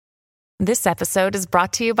This episode is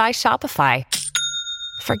brought to you by Shopify.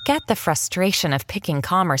 Forget the frustration of picking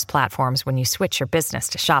commerce platforms when you switch your business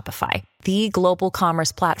to Shopify, the global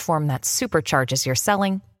commerce platform that supercharges your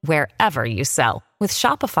selling wherever you sell. With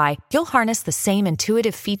Shopify, you'll harness the same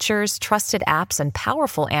intuitive features, trusted apps, and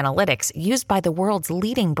powerful analytics used by the world's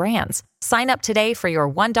leading brands. Sign up today for your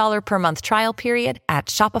 $1 per month trial period at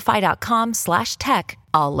shopify.com/tech,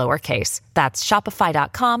 all lowercase. That's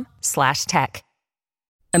shopify.com/tech.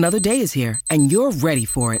 Another day is here, and you're ready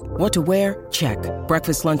for it. What to wear? Check.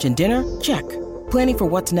 Breakfast, lunch, and dinner? Check. Planning for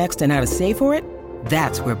what's next and how to save for it?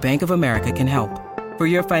 That's where Bank of America can help. For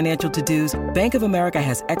your financial to-dos, Bank of America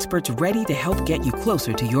has experts ready to help get you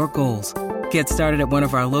closer to your goals. Get started at one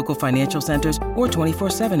of our local financial centers or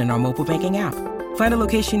 24/7 in our mobile banking app. Find a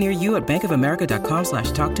location near you at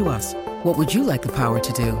bankofamerica.com/talktous. What would you like the power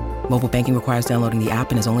to do? Mobile banking requires downloading the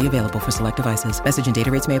app and is only available for select devices. Message and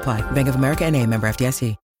data rates may apply. Bank of America N.A., member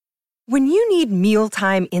FDIC. When you need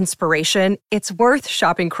mealtime inspiration, it's worth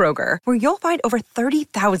shopping Kroger, where you'll find over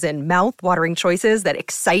 30,000 mouth-watering choices that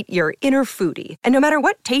excite your inner foodie. And no matter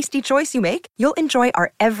what tasty choice you make, you'll enjoy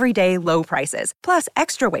our everyday low prices, plus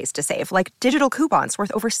extra ways to save, like digital coupons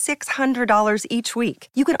worth over $600 each week.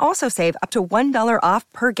 You can also save up to $1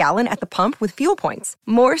 off per gallon at the pump with fuel points.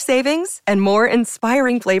 More savings and more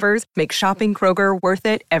inspiring flavors make shopping Kroger worth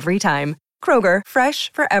it every time. Kroger,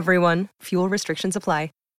 fresh for everyone. Fuel restrictions apply.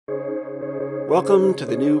 Welcome to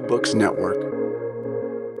the New Books Network.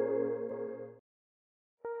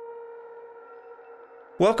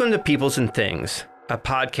 Welcome to Peoples and Things, a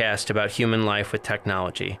podcast about human life with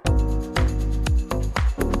technology.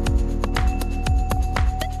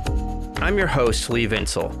 I'm your host, Lee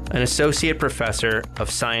Vinsel, an associate professor of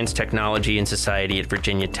science, technology, and society at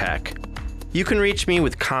Virginia Tech. You can reach me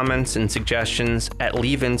with comments and suggestions at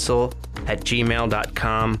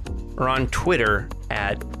leevinsel@gmail.com or on Twitter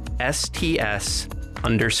at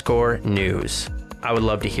STS_news. I would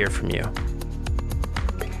love to hear from you.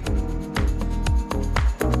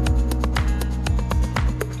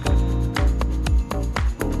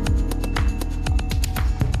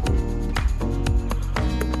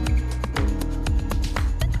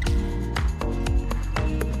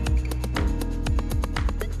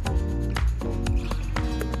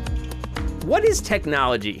 What is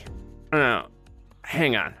technology?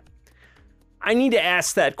 Hang on. I need to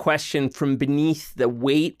ask that question from beneath the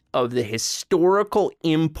weight of the historical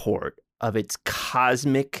import of its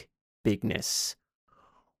cosmic bigness.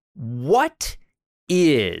 What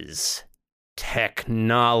is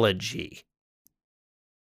technology?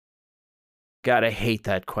 Gotta hate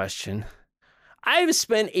that question. I've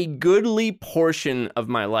spent a goodly portion of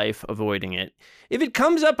my life avoiding it. If it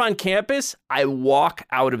comes up on campus, I walk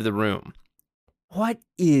out of the room. What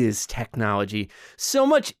is technology? So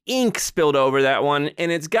much ink spilled over that one,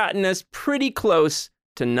 and it's gotten us pretty close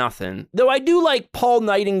to nothing. Though I do like Paul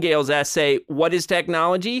Nightingale's essay, What is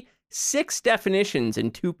Technology? 6 definitions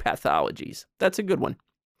and 2 pathologies. That's a good one.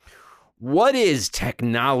 What is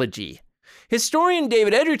technology? Historian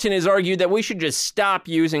David Edgerton has argued that we should just stop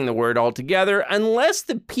using the word altogether unless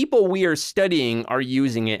the people we are studying are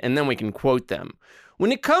using it, and then we can quote them.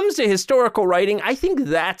 When it comes to historical writing, I think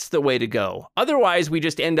that's the way to go. Otherwise, we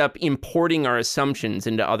just end up importing our assumptions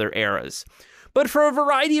into other eras. But for a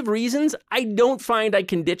variety of reasons, I don't find I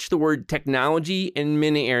can ditch the word technology in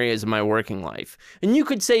many areas of my working life. And you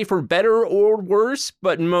could say for better or worse,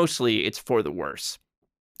 but mostly it's for the worse.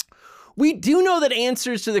 We do know that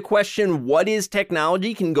answers to the question, what is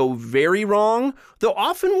technology, can go very wrong, though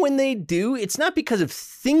often when they do, it's not because of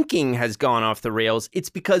thinking has gone off the rails, it's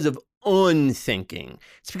because of unthinking.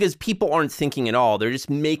 It's because people aren't thinking at all. They're just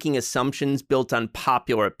making assumptions built on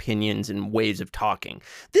popular opinions and ways of talking.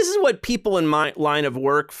 This is what people in my line of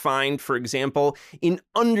work find, for example, in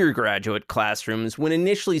undergraduate classrooms when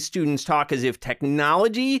initially students talk as if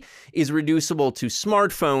technology is reducible to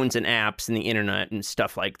smartphones and apps and the internet and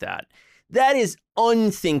stuff like that. That is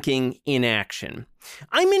unthinking in action.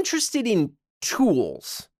 I'm interested in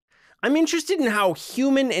tools. I'm interested in how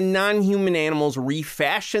human and non-human animals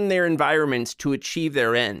refashion their environments to achieve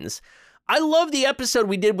their ends. I love the episode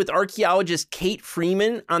we did with archaeologist Kate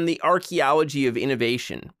Freeman on the archaeology of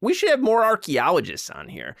innovation. We should have more archaeologists on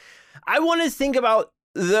here. I want to think about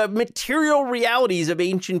the material realities of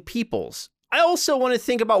ancient peoples. I also want to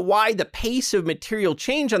think about why the pace of material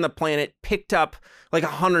change on the planet picked up like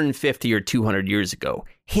 150 or 200 years ago.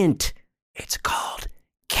 Hint, it's called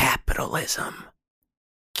capitalism.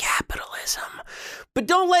 Capitalism. But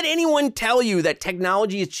don't let anyone tell you that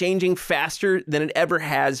technology is changing faster than it ever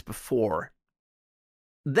has before.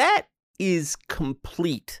 That is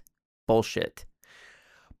complete bullshit.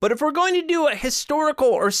 But if we're going to do a historical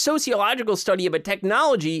or sociological study of a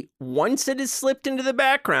technology, once it has slipped into the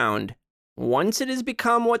background, once it has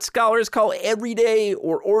become what scholars call everyday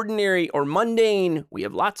or ordinary or mundane, we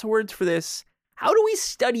have lots of words for this, how do we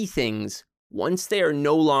study things once they are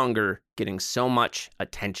no longer getting so much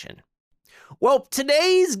attention? Well,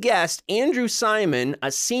 today's guest, Andrew Simon,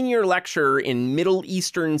 a senior lecturer in Middle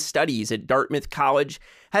Eastern Studies at Dartmouth College,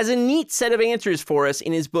 has a neat set of answers for us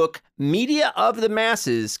in his book, Media of the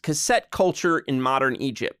Masses, Cassette Culture in Modern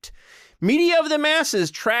Egypt. Media of the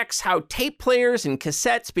Masses tracks how tape players and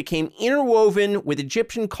cassettes became interwoven with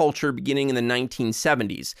Egyptian culture beginning in the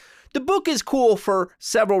 1970s. The book is cool for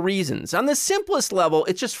several reasons. On the simplest level,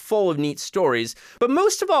 it's just full of neat stories. But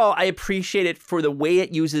most of all, I appreciate it for the way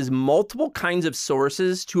it uses multiple kinds of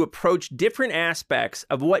sources to approach different aspects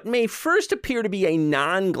of what may first appear to be a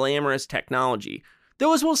non-glamorous technology.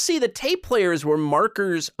 Though, as we'll see, the tape players were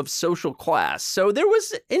markers of social class, so there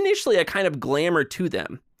was initially a kind of glamour to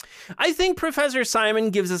them. I think Professor Simon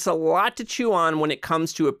gives us a lot to chew on when it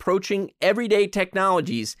comes to approaching everyday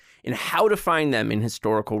technologies and how to find them in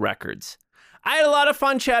historical records. I had a lot of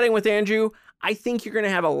fun chatting with Andrew. I think you're going to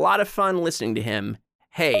have a lot of fun listening to him.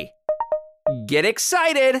 Hey, get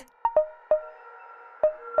excited!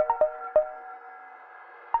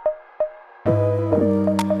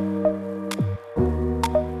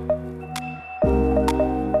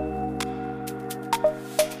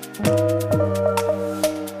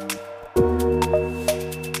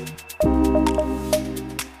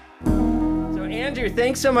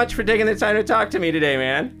 Thanks so much for taking the time to talk to me today,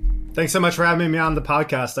 man. Thanks so much for having me on the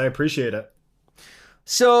podcast. I appreciate it.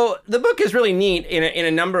 So the book is really neat in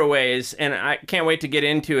a number of ways, and I can't wait to get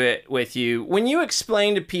into it with you. When you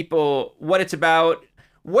explain to people what it's about,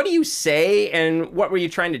 what do you say, and what were you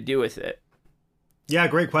trying to do with it? Yeah,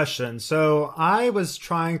 great question. So I was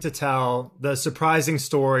trying to tell the surprising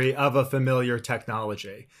story of a familiar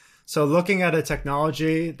technology. So looking at a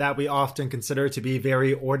technology that we often consider to be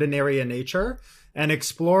very ordinary in nature, and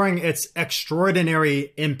exploring its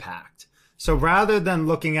extraordinary impact. So rather than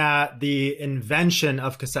looking at the invention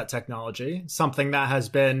of cassette technology, something that has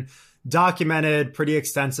been documented pretty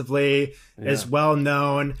extensively, is well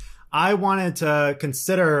known, I wanted to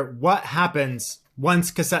consider what happens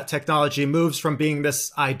once cassette technology moves from being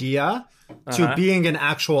this idea to being an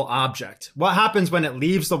actual object. What happens when it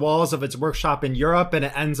leaves the walls of its workshop in Europe and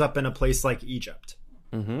it ends up in a place like Egypt?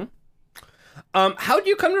 Mm-hmm. How did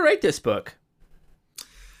you come to write this book?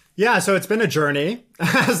 Yeah, so it's been a journey,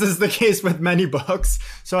 as is the case with many books.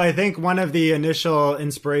 So I think one of the initial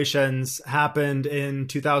inspirations happened in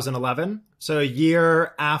 2011. So a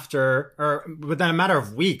year after, or within a matter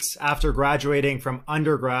of weeks after graduating from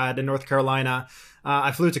undergrad in North Carolina,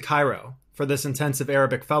 I flew to Cairo for this intensive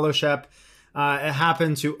Arabic fellowship. It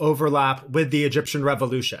happened to overlap with the Egyptian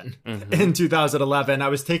Revolution in 2011. I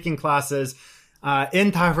was taking classes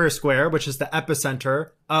in Tahrir Square, which is the epicenter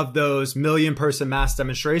of those million-person mass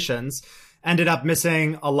demonstrations. Ended up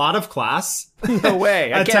missing a lot of class. No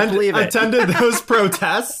way. I can't believe it. Attended those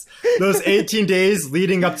protests, those 18 days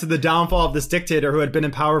leading up to the downfall of this dictator who had been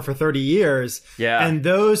in power for 30 years. Yeah. And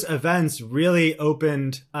those events really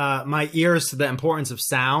opened my ears to the importance of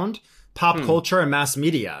sound, pop culture, and mass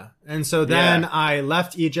media. And so then I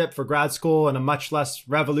left Egypt for grad school in a much less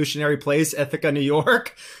revolutionary place, Ithaca, New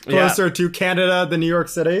York, closer to Canada than New York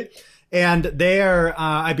City. And there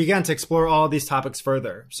I began to explore all these topics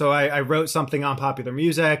further. So I wrote something on popular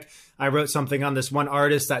music. I wrote something on this one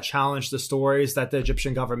artist that challenged the stories that the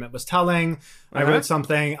Egyptian government was telling. I wrote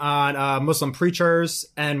something on Muslim preachers.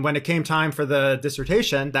 And when it came time for the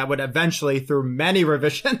dissertation that would eventually, through many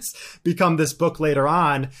revisions, become this book later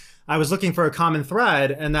on, I was looking for a common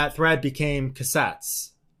thread, and that thread became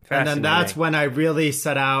cassettes. And then that's when I really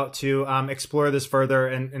set out to explore this further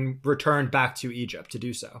and returned back to Egypt to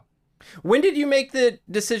do so. When did you make the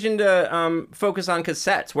decision to focus on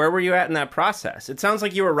cassettes? Where were you at in that process? It sounds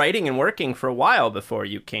like you were writing and working for a while before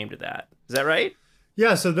you came to that. Is that right?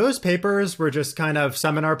 Yeah, so those papers were just kind of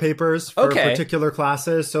seminar papers for particular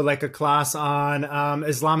classes. So like a class on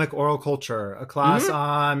Islamic oral culture, a class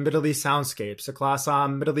on Middle East soundscapes, a class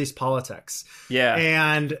on Middle East politics. Yeah.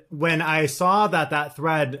 And when I saw that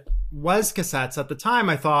thread was cassettes at the time,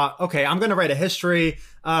 I thought, okay, I'm going to write a history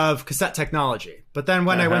of cassette technology. But then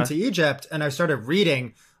when I went to Egypt and I started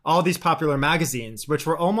reading all these popular magazines, which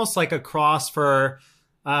were almost like a cross for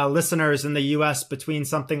listeners in the US between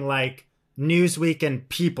something like Newsweek and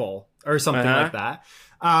People or something like that.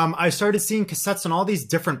 I started seeing cassettes in all these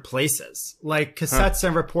different places, like cassettes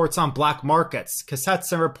and reports on black markets,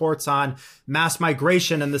 cassettes and reports on mass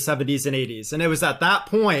migration in the 70s and 80s. And it was at that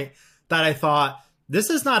point that I thought, this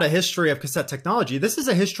is not a history of cassette technology. This is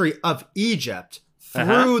a history of Egypt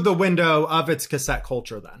through the window of its cassette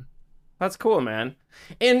culture then. That's cool, man.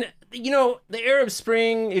 And, the Arab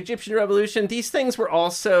Spring, Egyptian Revolution, these things were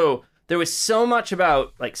also, there was so much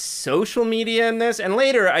about like social media in this. And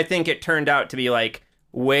later, I think it turned out to be like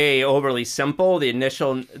way overly simple, the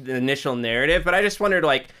initial narrative. But I just wondered,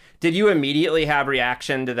 like, did you immediately have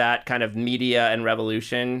reaction to that kind of media and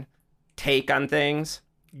revolution take on things?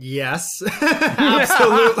 Yes,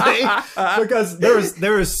 absolutely. Because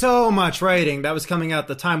there was so much writing that was coming out at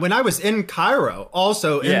the time. When I was in Cairo,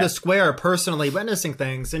 also in the square, personally witnessing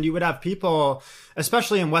things, and you would have people,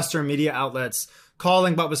 especially in Western media outlets,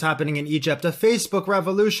 calling what was happening in Egypt a Facebook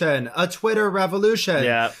revolution, a Twitter revolution.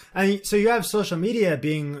 Yeah. And so you have social media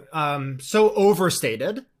being so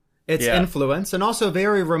overstated, its influence, and also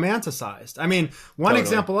very romanticized. I mean, one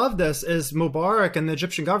example of this is Mubarak and the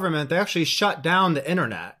Egyptian government. They actually shut down the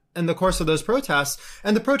internet in the course of those protests,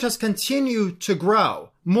 and the protests continue to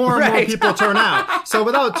grow. More and more people turn out. So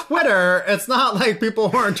without Twitter, it's not like people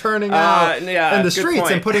weren't turning out in the streets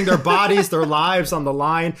and putting their bodies, their lives on the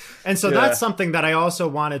line. And so that's something that I also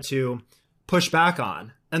wanted to push back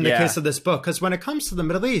on in the case of this book. Because when it comes to the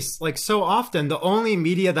Middle East, like so often, the only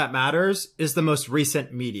media that matters is the most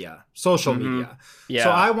recent media, social media. Yeah.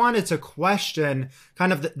 So I wanted to question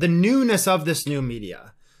kind of the newness of this new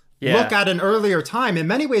media. Yeah. Look at an earlier time. In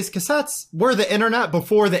many ways, cassettes were the internet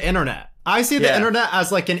before the internet. I see the internet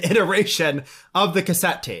as like an iteration of the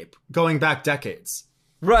cassette tape going back decades.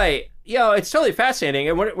 Right. It's totally fascinating,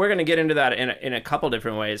 and we're going to get into that in a couple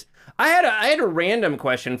different ways. I had a random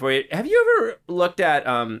question for you. Have you ever looked at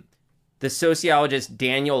the sociologist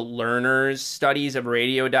Daniel Lerner's studies of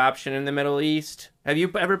radio adoption in the Middle East? Have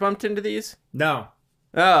you ever bumped into these? No.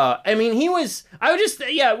 Oh, I mean,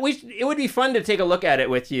 it would be fun to take a look at it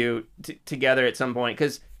with you together at some point,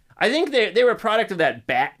 because I think they were a product of that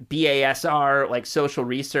BASR, like social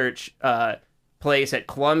research place at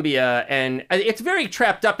Columbia, and it's very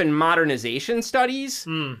trapped up in modernization studies.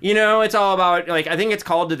 It's all about, like, I think it's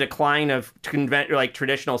called the decline of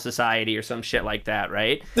traditional society or some shit like that,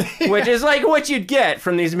 right? Which is like what you'd get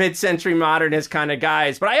from these mid-century modernist kind of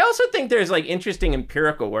guys. But I also think there's like interesting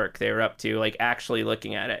empirical work they were up to, like actually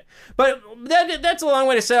looking at it. But that's a long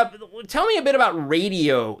way to set up. Tell me a bit about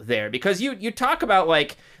radio there, because you talk about,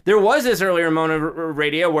 like, there was this earlier moment of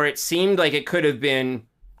radio where it seemed like it could have been,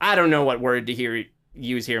 I don't know what word to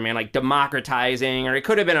use here, man, like democratizing, or it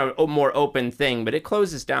could have been a more open thing, but it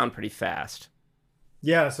closes down pretty fast.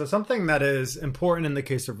 Yeah, so something that is important in the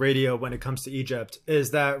case of radio when it comes to Egypt is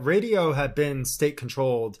that radio had been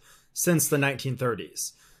state-controlled since the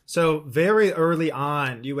 1930s. So very early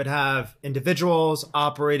on, you would have individuals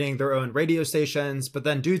operating their own radio stations, but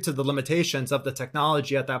then due to the limitations of the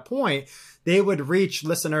technology at that point, they would reach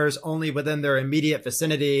listeners only within their immediate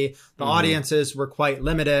vicinity. The audiences were quite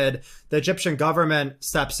limited. The Egyptian government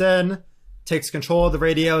steps in, takes control of the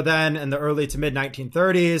radio then in the early to mid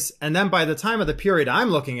 1930s. And then by the time of the period I'm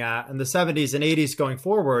looking at, in the 70s and 80s going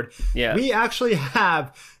forward, we actually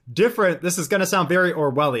have different, this is going to sound very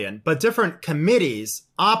Orwellian, but different committees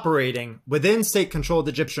operating within state-controlled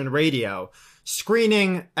Egyptian radio,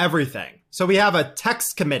 screening everything. So we have a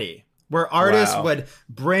text committee where artists would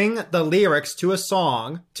bring the lyrics to a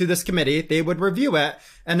song to this committee. They would review it.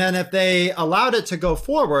 And then if they allowed it to go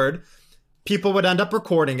forward, people would end up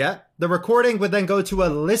recording it. The recording would then go to a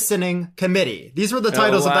listening committee. These were the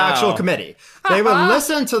titles of the actual committee. They would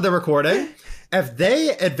listen to the recording. If they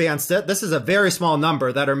advanced it, this is a very small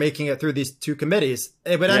number that are making it through these two committees,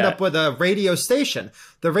 it would end up with a radio station.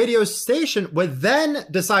 The radio station would then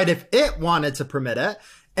decide if it wanted to permit it,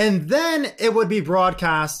 and then it would be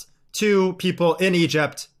broadcast to people in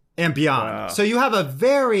Egypt and beyond. Wow. So you have a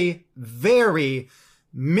very, very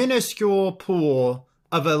minuscule pool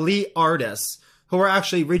of elite artists who are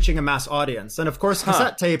actually reaching a mass audience. And of course,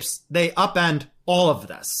 cassette tapes, they upend all of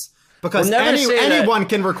this. Because anyone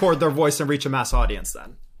can record their voice and reach a mass audience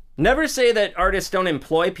then. Never say that artists don't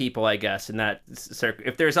employ people, I guess, in that circle.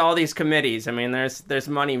 If there's all these committees, I mean, there's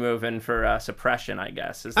money moving for suppression, I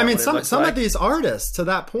guess. I mean, some of these artists, to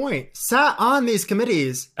that point, sat on these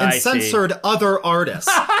committees and censored other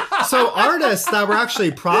artists. So artists that were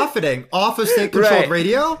actually profiting off of state-controlled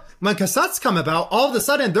radio, when cassettes come about, all of a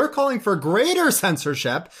sudden, they're calling for greater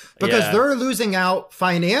censorship because they're losing out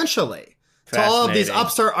financially to all of these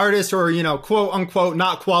upstart artists who are, quote unquote,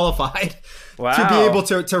 not qualified to be able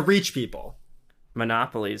to reach people.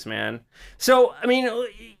 Monopolies, man. So, I mean,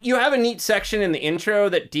 you have a neat section in the intro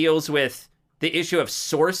that deals with the issue of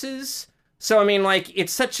sources. So, I mean, like,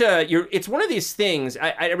 it's one of these things.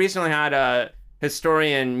 I recently had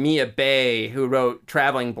historian Mia Bay, who wrote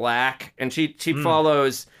Traveling Black, and she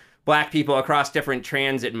follows Black people across different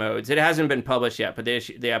transit modes. It hasn't been published yet, but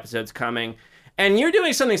the episode's coming. And you're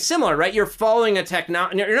doing something similar, right? You're following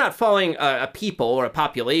you're not following a people or a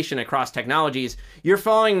population across technologies. You're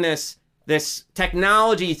following this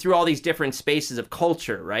technology through all these different spaces of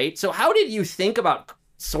culture, right? So how did you think about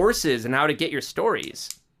sources and how to get your stories?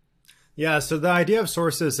 Yeah, so the idea of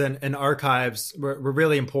sources and archives were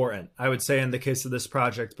really important, I would say, in the case of this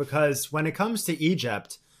project, because when it comes to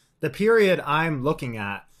Egypt, the period I'm looking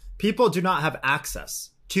at, people do not have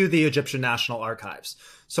access to the Egyptian National Archives.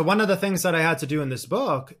 So one of the things that I had to do in this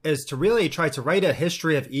book is to really try to write a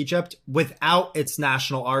history of Egypt without its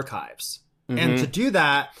national archives. Mm-hmm. And to do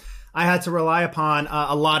that, I had to rely upon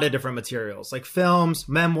a lot of different materials, like films,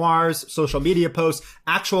 memoirs, social media posts,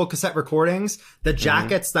 actual cassette recordings, the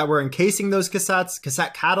jackets that were encasing those cassettes,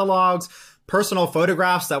 cassette catalogs, personal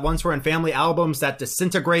photographs that once were in family albums that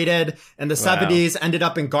disintegrated in the 70s, ended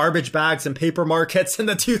up in garbage bags and paper markets in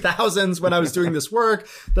the 2000s when I was doing this work,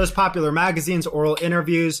 those popular magazines, oral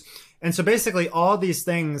interviews. And so basically all these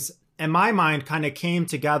things in my mind kind of came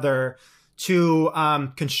together to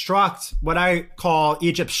construct what I call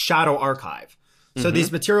Egypt's shadow archive. So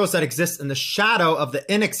these materials that exist in the shadow of the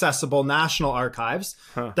inaccessible national archives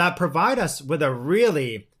that provide us with a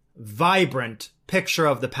really vibrant picture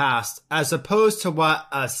of the past, as opposed to what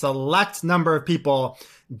a select number of people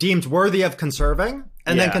deemed worthy of conserving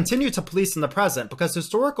and then continue to police in the present, because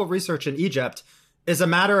historical research in Egypt is a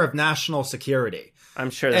matter of national security. I'm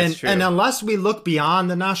sure that's true. And unless we look beyond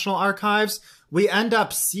the national archives, we end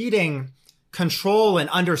up ceding control and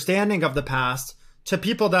understanding of the past to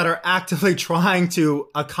people that are actively trying to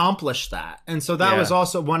accomplish that. And so that was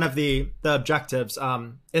also one of the objectives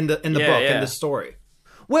in the book, in the story.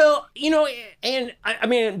 Well, and I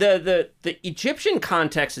mean, the Egyptian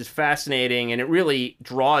context is fascinating, and it really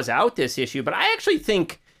draws out this issue. But I actually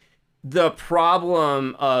think the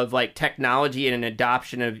problem of like technology and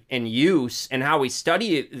adoption of and use and how we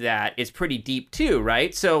study that is pretty deep too,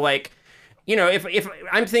 right? So like, if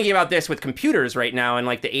I'm thinking about this with computers right now in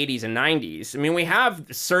like the 80s and 90s, I mean, we have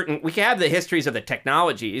the histories of the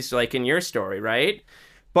technologies, like in your story, right?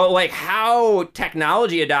 But like how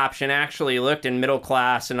technology adoption actually looked in middle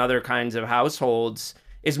class and other kinds of households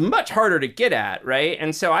is much harder to get at, right?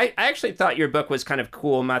 And so I actually thought your book was kind of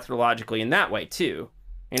cool methodologically in that way too.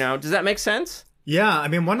 Does that make sense? Yeah, I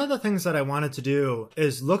mean, one of the things that I wanted to do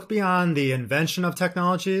is look beyond the invention of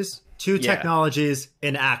technologies to technologies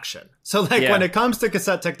in action. So like when it comes to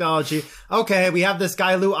cassette technology, okay, we have this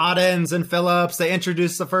guy Lou Ottens and Philips. They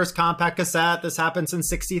introduced the first compact cassette. This happens in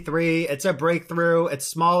 1963. It's a breakthrough. It's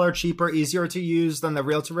smaller, cheaper, easier to use than the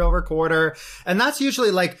reel-to-reel recorder. And that's usually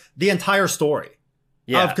like the entire story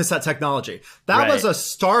of cassette technology. That was a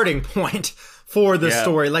starting point for the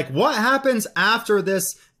story. Like what happens after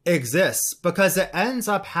this exists, because it ends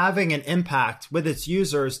up having an impact with its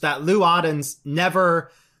users that Lou Ottens never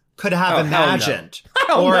could have imagined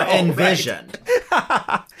or envisioned.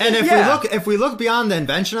 And if we look beyond the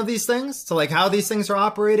invention of these things to like how these things are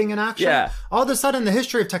operating in action, all of a sudden the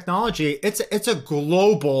history of technology, it's a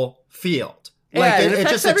global field. Like it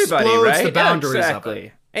just explodes the boundaries of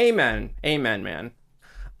it. Amen, man.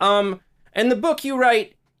 In the book you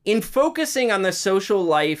write, in focusing on the social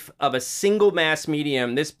life of a single mass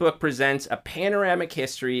medium, this book presents a panoramic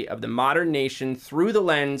history of the modern nation through the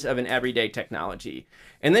lens of an everyday technology.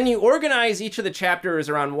 And then you organize each of the chapters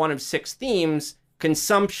around one of 6 themes: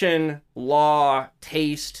 consumption, law,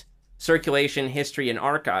 taste, circulation, history, and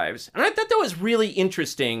archives. And I thought that was really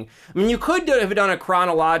interesting. I mean, you could have done a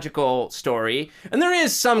chronological story, and there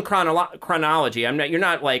is some chronology. You're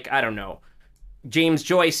not like, I don't know, James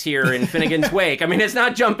Joyce here in Finnegan's Wake. I mean, it's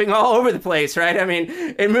not jumping all over the place, right? I mean,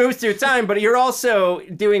 it moves through time, but you're also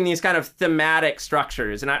doing these kind of thematic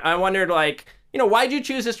structures. And I wondered, like, why'd you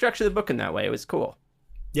choose to structure the book in that way? It was cool.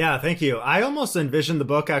 Yeah, thank you. I almost envisioned the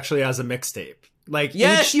book actually as a mixtape. Like you're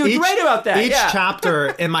right about that. Each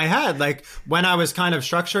chapter in my head, like when I was kind of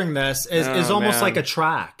structuring this, is almost like a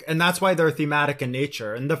track, and that's why they're thematic in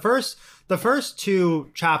nature. And the first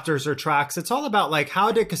 2 chapters or tracks, it's all about like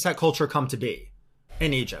how did cassette culture come to be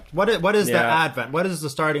in Egypt? What is the advent? What is the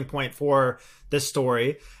starting point for this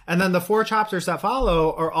story? And then the 4 chapters that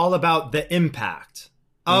follow are all about the impact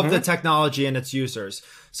of the technology and its users.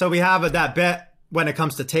 So we have that bit when it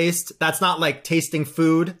comes to taste. That's not like tasting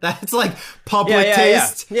food. That's like public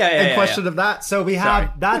taste and question of that. So we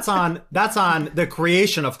have that's on the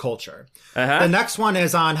creation of culture. The next one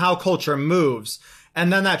is on how culture moves.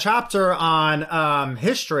 And then that chapter on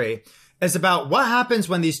history is about what happens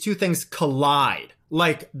when these 2 things collide,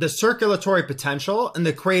 like the circulatory potential and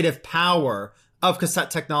the creative power of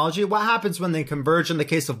cassette technology? What happens when they converge in the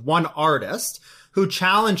case of one artist who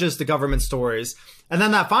challenges the government stories? And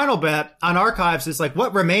then that final bit on archives is like,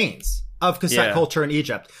 what remains of cassette culture in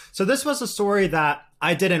Egypt? So this was a story that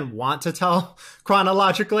I didn't want to tell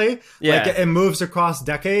chronologically. Like it moves across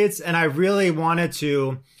decades. And I really wanted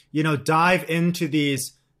to, dive into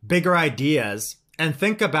these bigger ideas and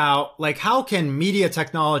think about like, how can media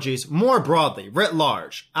technologies more broadly, writ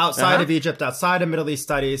large, outside of Egypt, outside of Middle East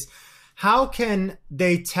studies, how can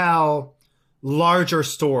they tell larger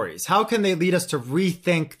stories? How can they lead us to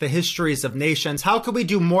rethink the histories of nations? How could we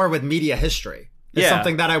do more with media history? It's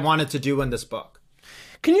something that I wanted to do in this book.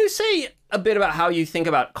 Can you say a bit about how you think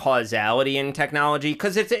about causality in technology?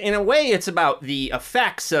 Because it's, in a way, it's about the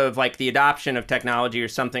effects of like the adoption of technology or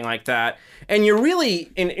something like that. And you're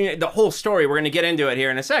really, in the whole story, we're going to get into it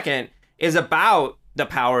here in a second, is about the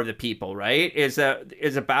power of the people, right? Is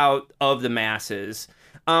about of the masses.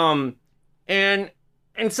 And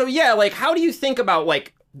so, like, how do you think about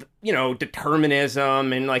like,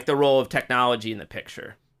 determinism and like the role of technology in the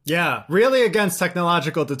picture? Yeah, really against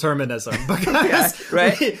technological determinism, because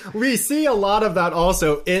we see a lot of that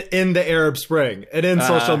also in the Arab Spring and in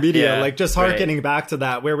social media, like just hearkening back to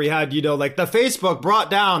that, where we had, like the Facebook brought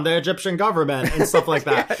down the Egyptian government and stuff like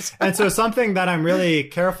that. And so something that I'm really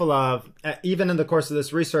careful of, even in the course of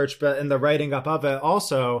this research, but in the writing up of it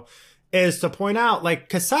also, is to point out like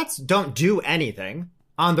cassettes don't do anything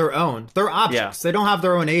on their own. They're objects. They don't have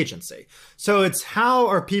their own agency. So it's how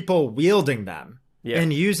are people wielding them?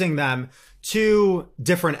 And using them to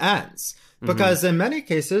different ends. Because in many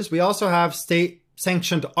cases, we also have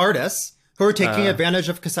state-sanctioned artists who are taking advantage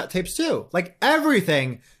of cassette tapes too. Like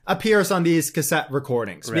everything appears on these cassette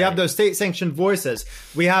recordings. We have those state-sanctioned voices.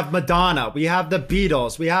 We have Madonna. We have the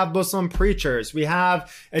Beatles. We have Muslim preachers. We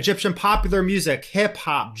have Egyptian popular music,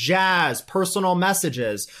 hip-hop, jazz, personal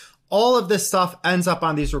messages. All of this stuff ends up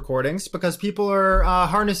on these recordings because people are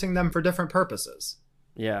harnessing them for different purposes.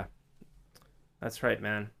 Yeah. That's right,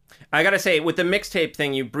 man. I gotta say, with the mixtape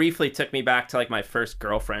thing, you briefly took me back to like my first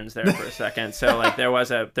girlfriends there for a second. So like there was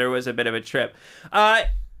a bit of a trip.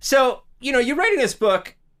 So you're writing this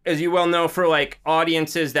book, as you well know, for like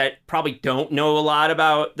audiences that probably don't know a lot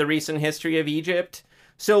about the recent history of Egypt.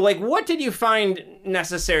 So like, what did you find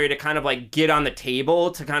necessary to kind of like get on the table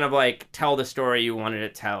to kind of like tell the story you wanted to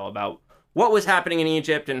tell about what was happening in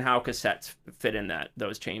Egypt and how cassettes fit in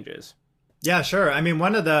those changes? Yeah, sure. I mean,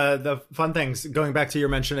 one of the fun things, going back to your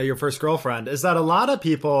mention of your first girlfriend, is that a lot of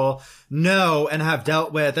people know and have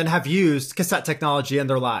dealt with and have used cassette technology in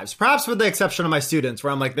their lives. Perhaps with the exception of my students,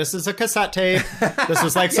 where I'm like, this is a cassette tape. This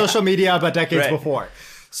was like social media, but decades before.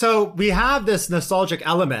 So we have this nostalgic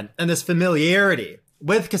element and this familiarity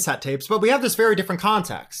with cassette tapes, but we have this very different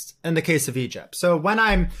context in the case of Egypt. So when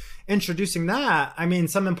I'm introducing that, I mean,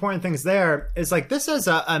 some important things there is like, this is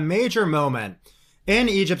a major moment in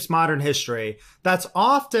Egypt's modern history that's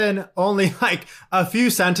often only like a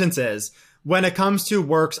few sentences when it comes to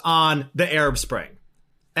works on the Arab Spring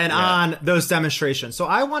and on those demonstrations. So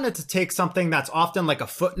I wanted to take something that's often like a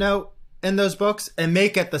footnote in those books and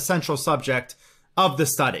make it the central subject of the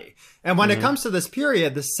study. And when it comes to this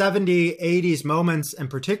period, the 70s, 80s moments in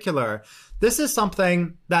particular, this is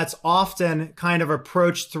something that's often kind of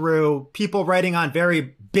approached through people writing on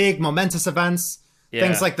very big, momentous events.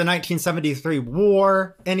 Things like the 1973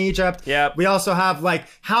 war in Egypt. We also have like,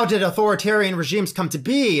 how did authoritarian regimes come to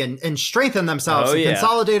be and strengthen themselves and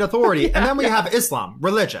consolidate authority? And then we have Islam,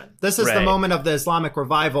 religion. This is the moment of the Islamic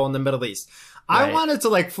revival in the Middle East. I wanted to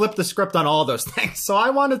like flip the script on all those things. So I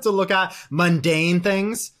wanted to look at mundane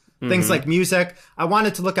things like music. I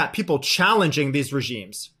wanted to look at people challenging these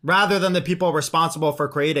regimes rather than the people responsible for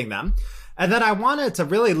creating them. And then I wanted to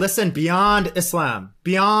really listen beyond Islam,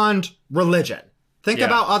 beyond religion. Think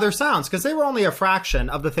about other sounds, because they were only a fraction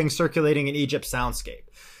of the things circulating in Egypt's soundscape.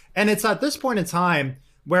 And it's at this point in time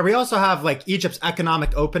where we also have like Egypt's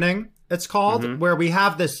economic opening, it's called, where we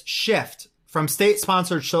have this shift from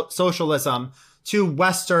state-sponsored socialism to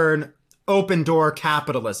Western open-door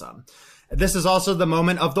capitalism. This is also the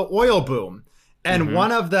moment of the oil boom. And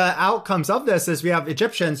one of the outcomes of this is we have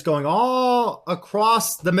Egyptians going all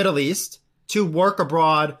across the Middle East to work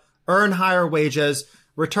abroad, earn higher wages,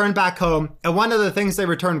 return back home. And one of the things they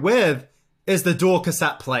return with is the dual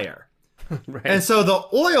cassette player. And so the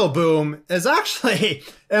oil boom is actually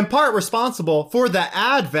in part responsible for the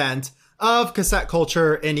advent of cassette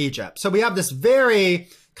culture in Egypt. So we have this very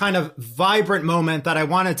kind of vibrant moment that I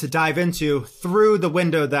wanted to dive into through the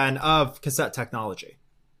window then of cassette technology.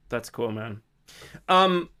 That's cool, man.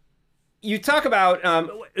 You talk about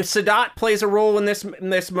Sadat plays a role in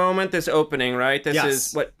this moment, this opening, right? This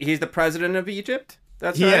is what he's the president of Egypt.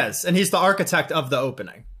 That's He right? is, and he's the architect of the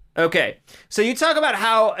opening. Okay, so you talk about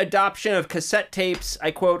how adoption of cassette tapes,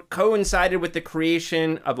 I quote, coincided with the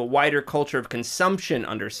creation of a wider culture of consumption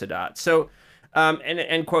under Sadat. So, and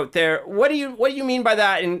end quote there. What do you mean by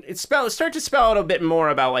that? And start to spell out a bit more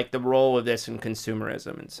about like the role of this in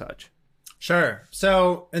consumerism and such. Sure.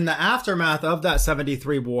 So in the aftermath of that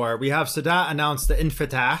 73 war, we have Sadat announce the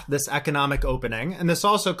Infitah, this economic opening, and this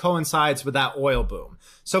also coincides with that oil boom.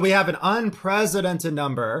 So we have an unprecedented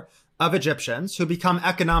number of Egyptians who become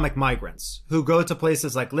economic migrants, who go to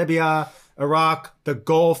places like Libya, Iraq, the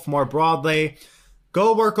Gulf more broadly,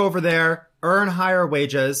 go work over there, earn higher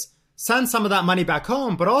wages, send some of that money back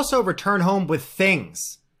home, but also return home with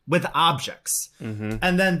things, with objects. Mm-hmm.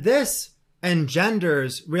 And then this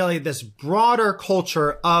engenders really this broader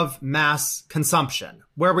culture of mass consumption,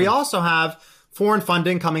 where we also have foreign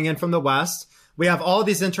funding coming in from the West. We have all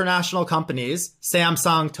these international companies,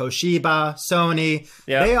 Samsung, Toshiba, Sony.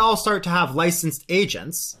 Yep. They all start to have licensed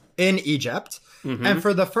agents in Egypt. Mm-hmm. And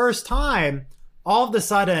for the first time, all of a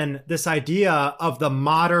sudden, this idea of the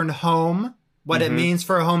modern home, what it means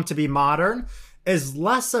for a home to be modern, is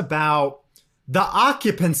less about the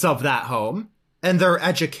occupants of that home and their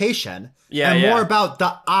education, and more about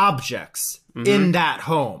the objects in that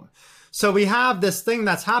home. So we have this thing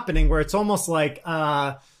that's happening where it's almost like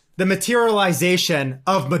the materialization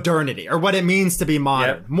of modernity, or what it means to be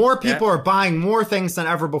modern. Yep. More people are buying more things than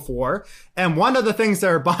ever before. And one of the things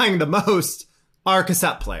they're buying the most are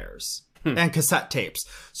cassette players and cassette tapes.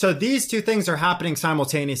 So these two things are happening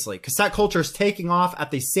simultaneously. Cassette culture is taking off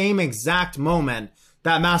at the same exact moment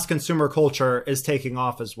that mass consumer culture is taking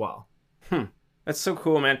off as well. That's so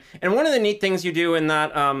cool, man. And one of the neat things you do in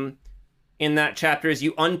that chapter is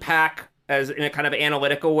you unpack as in a kind of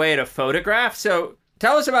analytical way to photograph. So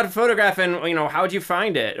tell us about a photograph and, how'd you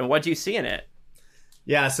find it and what'd you see in it?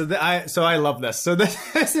 Yeah, so I love this. So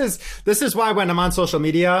this is why when I'm on social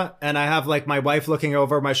media and I have like my wife looking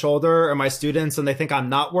over my shoulder or my students and they think I'm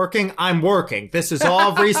not working, I'm working. This is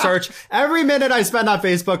all research. Every minute I spend on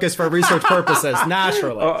Facebook is for research purposes,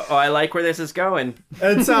 naturally. Oh, I like where this is going.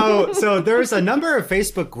 And so there's a number of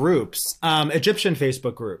Facebook groups, Egyptian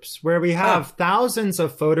Facebook groups, where we have thousands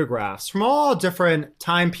of photographs from all different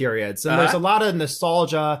time periods. And there's a lot of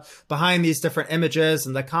nostalgia behind these different images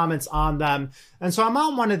and the comments on them. And so I'm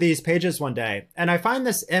on one of these pages one day, and I find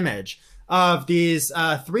this image of these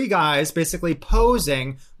three guys basically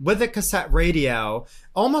posing with a cassette radio,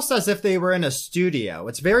 almost as if they were in a studio.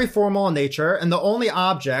 It's very formal in nature, and the only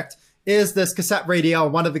object is this cassette radio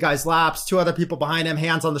on one of the guys' laps, two other people behind him,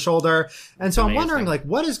 hands on the shoulder. And so I'm wondering, like,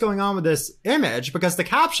 what is going on with this image? Because the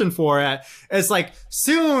caption for it is like,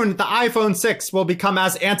 soon the iPhone 6 will become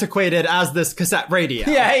as antiquated as this cassette radio.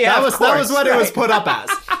 That was what it was put up as.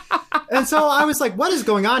 And so I was like, what is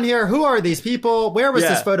going on here? Who are these people? Where was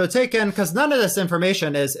this photo taken? Because none of this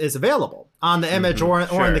information is available on the image or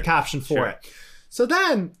in the caption for it. So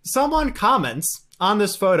then someone comments on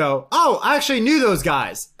this photo, oh, I actually knew those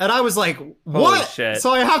guys. And I was like, what? Holy shit.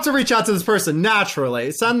 So I have to reach out to this person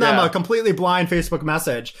naturally, send them a completely blind Facebook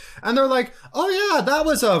message. And they're like, oh yeah, that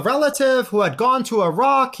was a relative who had gone to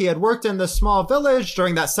Iraq. He had worked in this small village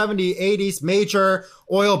during that 70s, 80s major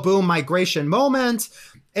oil boom migration moment.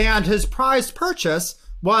 And his prized purchase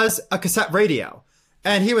was a cassette radio.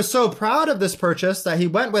 And he was so proud of this purchase that he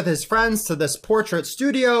went with his friends to this portrait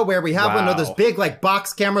studio where we have one of those big like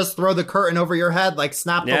box cameras, throw the curtain over your head, like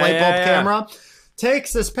snap the light bulb camera.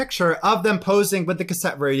 Takes this picture of them posing with the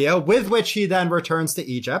cassette radio, with which he then returns to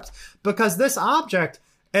Egypt, because this object,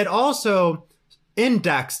 it also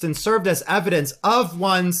indexed and served as evidence of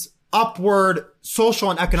one's upward social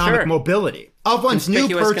and economic mobility, of one's new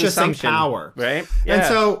purchasing power. Right. Yeah. And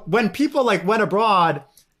so when people like went abroad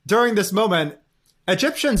during this moment,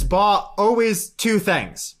 Egyptians bought always two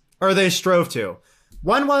things, or they strove to.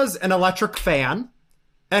 One was an electric fan,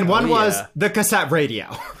 and one was the cassette radio.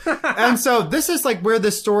 And so this is like where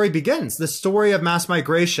this story begins. The story of mass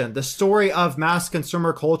migration, the story of mass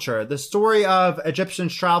consumer culture, the story of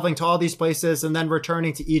Egyptians traveling to all these places and then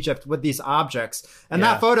returning to Egypt with these objects. And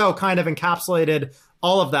that photo kind of encapsulated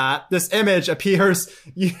all of that. This image appears,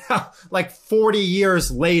 like 40 years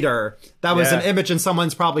later. That was an image in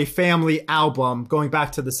someone's probably family album going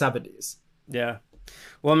back to the 70s. Yeah.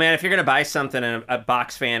 Well, man, if you're going to buy something, a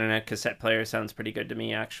box fan and a cassette player sounds pretty good to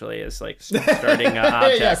me, actually, as like starting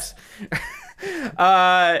objects.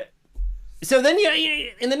 So then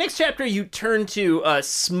in the next chapter, you turn to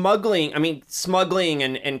smuggling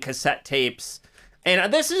and cassette tapes. And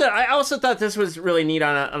I also thought this was really neat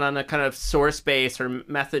on a kind of source base or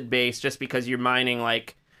method base, just because you're mining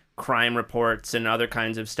like crime reports and other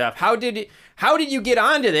kinds of stuff. How did you get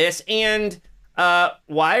onto this? And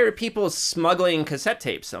Why are people smuggling cassette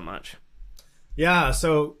tapes so much? Yeah,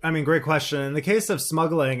 so, I mean, great question. In the case of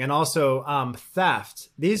smuggling and also theft,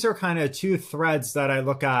 these are kind of two threads that I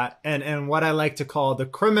look at and what I like to call the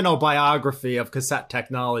criminal biography of cassette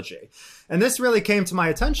technology. And this really came to my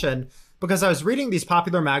attention because I was reading these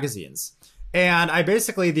popular magazines. And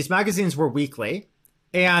these magazines were weekly.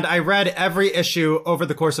 And I read every issue over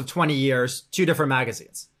the course of 20 years, 2 different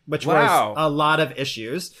magazines, which was a lot of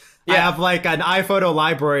issues. Yeah. I have like an iPhoto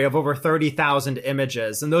library of over 30,000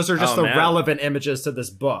 images, and those are just relevant images to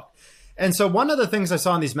this book. And so one of the things I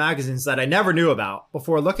saw in these magazines that I never knew about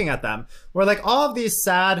before looking at them were like all of these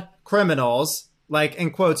sad criminals, like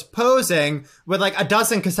in quotes, posing with like a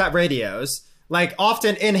dozen cassette radios, like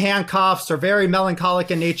often in handcuffs or very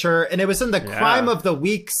melancholic in nature. And it was in the crime of the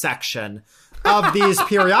week section of these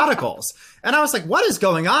periodicals. And I was like, what is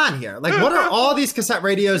going on here? Like, what are all these cassette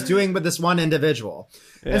radios doing with this one individual?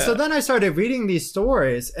 Yeah. And so then I started reading these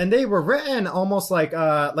stories, and they were written almost like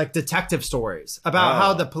detective stories about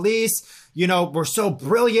how the police, were so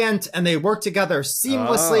brilliant and they worked together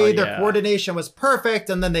seamlessly. Their coordination was perfect.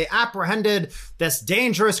 And then they apprehended this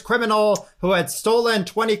dangerous criminal who had stolen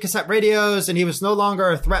 20 cassette radios, and he was no longer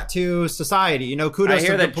a threat to society. Kudos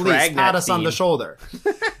to the police, pat us on the shoulder.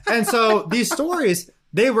 And so these stories,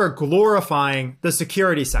 they were glorifying the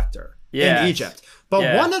security sector in Egypt.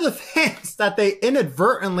 But one of the things that they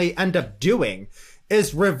inadvertently end up doing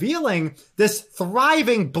is revealing this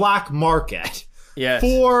thriving black market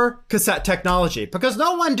for cassette technology, because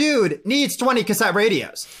no one dude needs 20 cassette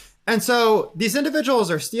radios. And so these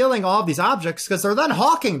individuals are stealing all of these objects because they're then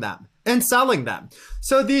hawking them and selling them.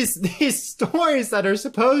 So these stories that are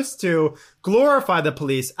supposed to glorify the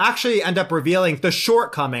police actually end up revealing the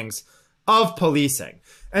shortcomings of policing.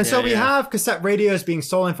 And so we have cassette radios being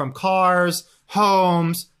stolen from cars,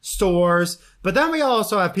 homes, stores, but then we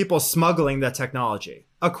also have people smuggling the technology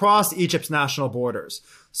across Egypt's national borders.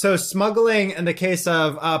 So smuggling in the case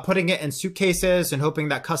of putting it in suitcases and hoping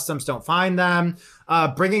that customs don't find them,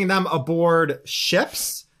 bringing them aboard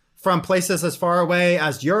ships from places as far away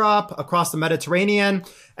as Europe, across the Mediterranean.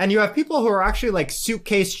 And you have people who are actually like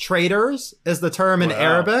suitcase traders, is the term in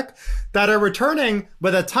Arabic, that are returning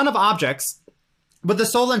with a ton of objects with the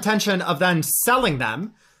sole intention of then selling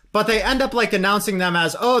them. But they end up like announcing them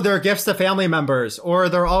as, they're gifts to family members, or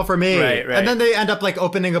they're all for me. Right. And then they end up like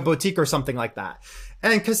opening a boutique or something like that.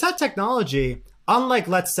 And cassette technology, unlike,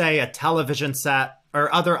 let's say, a television set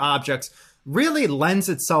or other objects, really lends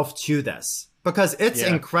itself to this because it's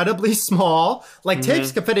incredibly small. Like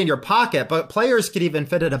tapes can fit in your pocket, but players could even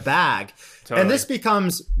fit in a bag. Totally. And this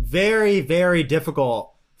becomes very, very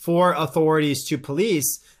difficult for authorities to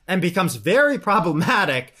police and becomes very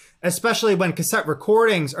problematic, especially when cassette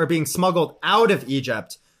recordings are being smuggled out of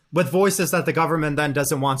Egypt with voices that the government then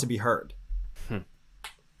doesn't want to be heard.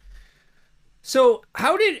 So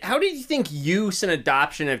how did you think use and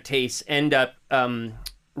adoption of taste end up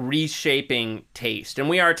reshaping taste? And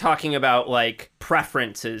we are talking about like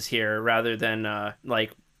preferences here rather than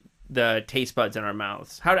like the taste buds in our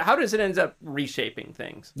mouths. How does it end up reshaping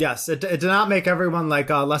things? Yes, it did not make everyone like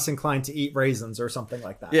less inclined to eat raisins or something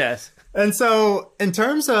like that. Yes. And so in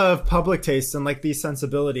terms of public taste and like these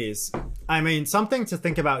sensibilities, I mean, something to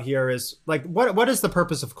think about here is like, what is the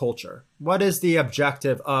purpose of culture? What is the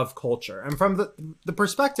objective of culture? And from the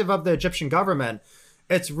perspective of the Egyptian government,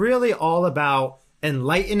 it's really all about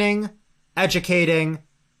enlightening, educating,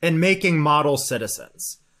 and making model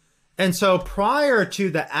citizens. And so prior to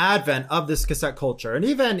the advent of this cassette culture, and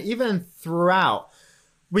even throughout,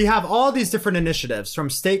 we have all these different initiatives, from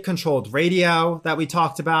state-controlled radio that we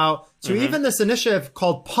talked about to even this initiative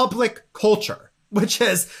called public culture, which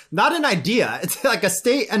is not an idea. It's like a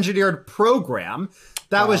state-engineered program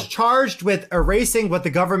that was charged with erasing what the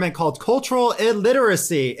government called cultural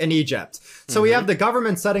illiteracy in Egypt. So we have the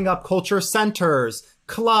government setting up culture centers,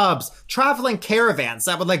 clubs, traveling caravans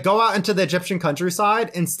that would like go out into the Egyptian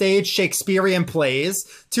countryside and stage Shakespearean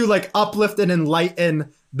plays to like uplift and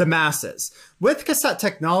enlighten the masses. With cassette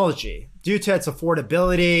technology, due to its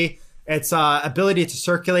affordability, its ability to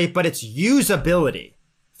circulate, but its usability,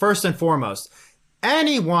 first and foremost,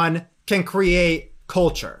 anyone can create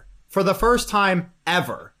culture for the first time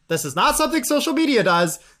ever. This is not something social media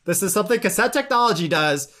does. This is something cassette technology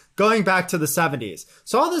does, going back to the 70s.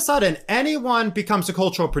 So all of a sudden, anyone becomes a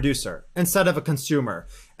cultural producer instead of a consumer.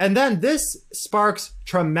 And then this sparks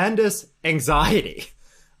tremendous anxiety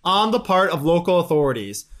on the part of local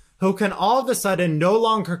authorities, who can all of a sudden no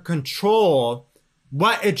longer control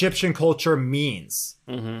what Egyptian culture means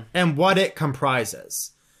and what it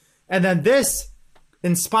comprises. And then this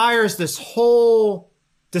inspires this whole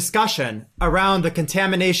discussion around the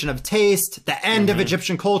contamination of taste, the end of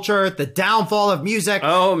Egyptian culture, the downfall of music.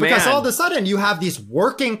 Oh, man. Because all of a sudden you have these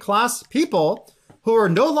working class people who are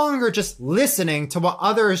no longer just listening to what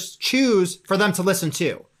others choose for them to listen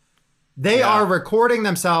to. They are recording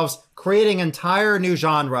themselves, creating entire new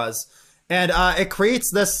genres, and it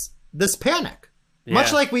creates this panic. Yeah.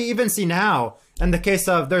 Much like we even see now in the case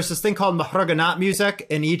of, there's this thing called mahraganat music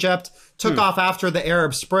in Egypt, took off after the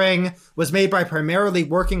Arab Spring, was made by primarily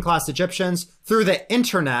working class Egyptians through the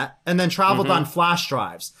internet, and then traveled on flash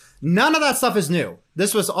drives. None of that stuff is new.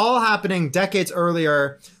 This was all happening decades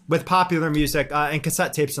earlier with popular music and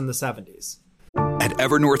cassette tapes in the 70s. At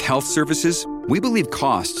Evernorth Health Services, we believe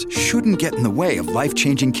costs shouldn't get in the way of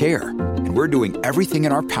life-changing care, and we're doing everything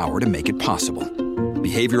in our power to make it possible.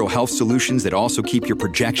 Behavioral health solutions that also keep your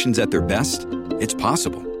projections at their best? It's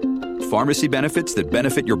possible. Pharmacy benefits that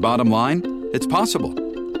benefit your bottom line? It's possible.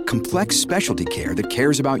 Complex specialty care that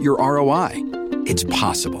cares about your ROI? It's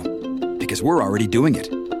possible. Because we're already doing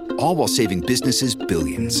it. All while saving businesses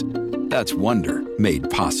billions. That's Wonder made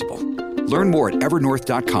possible. Learn more at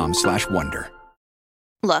evernorth.com/wonder.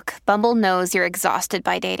 Look, Bumble knows you're exhausted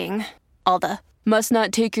by dating. All the must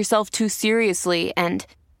not take yourself too seriously and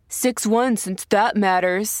 6'1" since that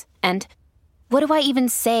matters. And what do I even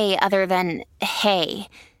say other than hey?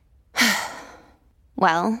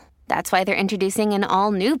 Well, that's why they're introducing an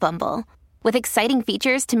all-new Bumble with exciting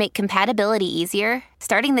features to make compatibility easier,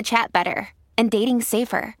 starting the chat better, and dating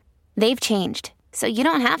safer. They've changed, so you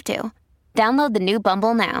don't have to. Download the new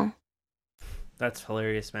Bumble now. That's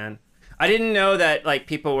hilarious, man. I didn't know that like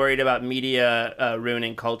people worried about media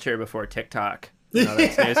ruining culture before TikTok.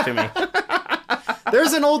 That's news to me.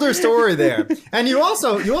 There's an older story there. And you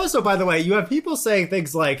also, by the way, you have people saying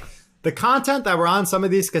things like the content that were on some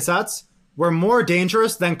of these cassettes were more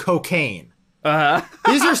dangerous than cocaine.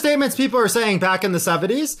 These are statements people are saying back in the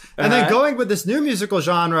 70s. And then going with this new musical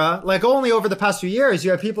genre, like only over the past few years,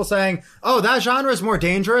 you have people saying, oh, that genre is more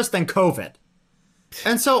dangerous than COVID.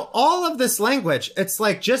 And so all of this language, it's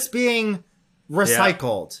like just being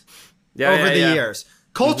recycled over the years.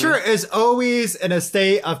 Culture is always in a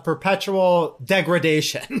state of perpetual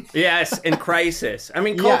degradation. Yes, in crisis. I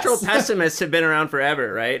mean, cultural pessimists have been around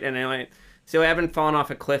forever, right? And anyway, so we haven't fallen off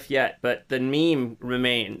a cliff yet, but the meme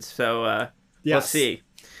remains. So we'll see.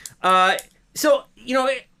 So, you know,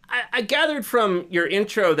 I gathered from your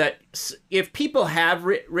intro that if people have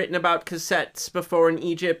written about cassettes before in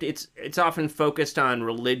Egypt, it's often focused on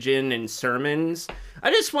religion and sermons.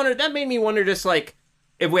 I just wondered, that made me wonder just like,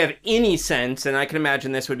 if we have any sense, and I can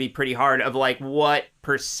imagine this would be pretty hard, of like what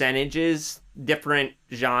percentages different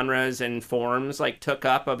genres and forms like took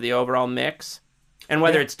up of the overall mix, and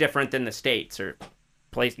whether it's different than the States or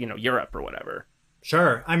Europe or whatever.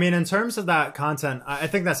 Sure. I mean, in terms of that content, I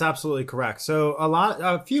think that's absolutely correct. So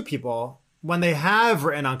a few people, when they have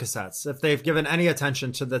written on cassettes, if they've given any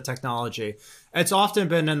attention to the technology, it's often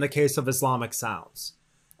been in the case of Islamic sounds.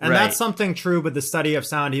 And that's something true with the study of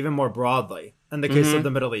sound even more broadly in the case of the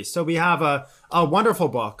Middle East. So we have a wonderful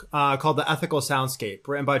book called The Ethical Soundscape,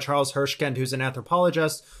 written by Charles Hirschkind, who's an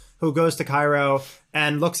anthropologist who goes to Cairo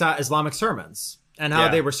and looks at Islamic sermons and how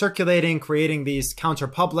they were circulating, creating these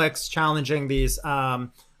counter-publics, challenging these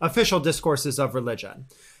official discourses of religion.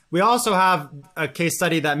 We also have a case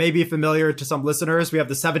study that may be familiar to some listeners. We have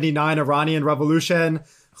the 79 Iranian Revolution,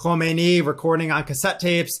 Khomeini recording on cassette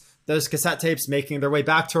tapes, those cassette tapes making their way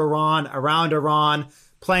back to Iran, around Iran,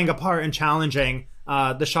 playing a part in challenging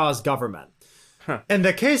the Shah's government. In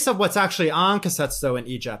the case of what's actually on cassettes, though, in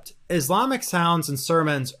Egypt, Islamic sounds and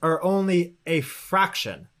sermons are only a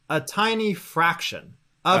fraction, a tiny fraction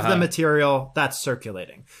of the material that's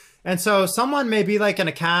circulating. And so someone may be like in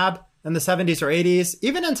a cab in the 70s or 80s,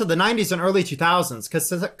 even into the 90s and early 2000s, because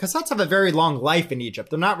cassettes have a very long life in Egypt.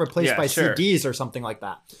 They're not replaced by CDs or something like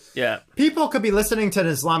that. Yeah. People could be listening to an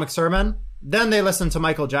Islamic sermon, then they listen to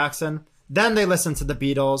Michael Jackson, then they listen to the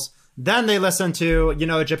Beatles, then they listen to,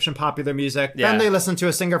 Egyptian popular music, then they listen to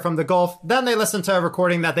a singer from the Gulf, then they listen to a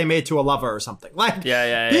recording that they made to a lover or something.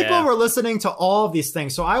 People were listening to all of these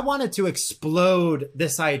things. So I wanted to explode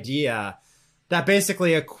this idea that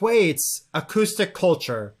basically equates acoustic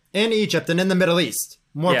culture in Egypt and in the Middle East,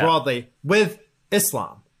 more broadly, with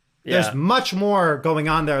Islam. There's much more going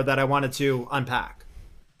on there that I wanted to unpack.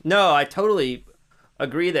 No, I totally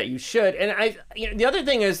agree that you should. And the other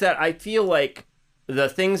thing is that I feel like the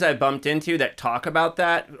things I bumped into that talk about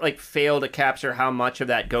that, like, fail to capture how much of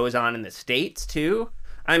that goes on in the States, too.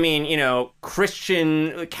 I mean,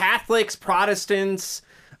 Christian, Catholics, Protestants,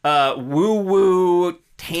 woo-woo,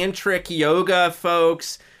 tantric yoga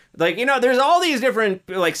folks, Like, there's all these different,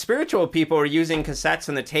 like, spiritual people are using cassettes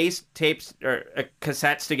and the tapes or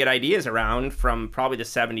cassettes to get ideas around from probably the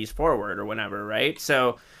 70s forward or whenever, right?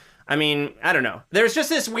 So, I mean, I don't know. There's just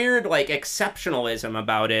this weird, like, exceptionalism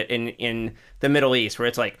about it in the Middle East where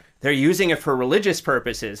it's like they're using it for religious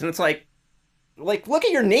purposes. And it's like, look at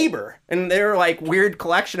your neighbor and their, like, weird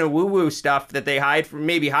collection of woo-woo stuff that they hide from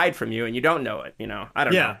you and you don't know it, I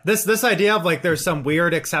don't know. Yeah, this idea of, like, there's some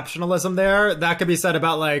weird exceptionalism there, that could be said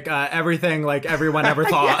about, like, everything, like, everyone ever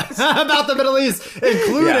thought about the Middle East,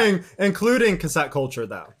 including cassette culture,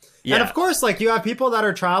 though. Yeah. And, of course, like, you have people that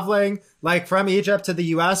are traveling, like, from Egypt to the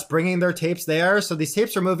U.S., bringing their tapes there. So these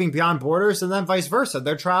tapes are moving beyond borders and then vice versa.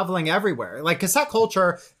 They're traveling everywhere. Like, cassette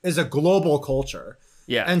culture is a global culture.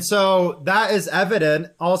 Yeah. And so that is evident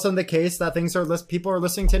also in the case that people are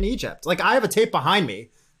listening to in Egypt. Like, I have a tape behind me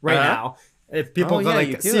right now. If people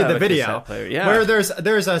see the video, where there's a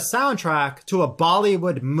soundtrack to a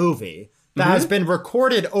Bollywood movie that has been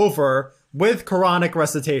recorded over with Quranic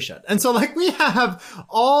recitation. And so, like, we have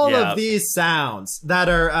all of these sounds that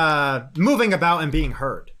are moving about and being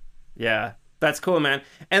heard. Yeah. That's cool, man.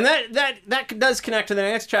 And that does connect to the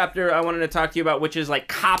next chapter I wanted to talk to you about, which is, like,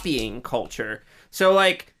 copying culture. So,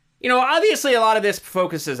 like, obviously a lot of this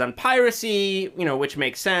focuses on piracy, which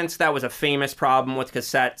makes sense. That was a famous problem with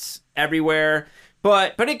cassettes everywhere.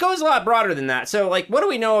 But it goes a lot broader than that. So, like, what do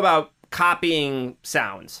we know about copying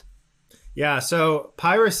sounds? Yeah, so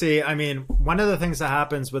piracy, I mean, one of the things that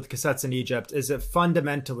happens with cassettes in Egypt is it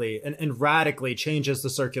fundamentally and radically changes the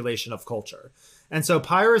circulation of culture. And so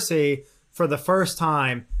piracy, for the first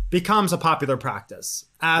time, becomes a popular practice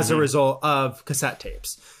as a result of cassette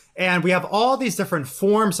tapes. And we have all these different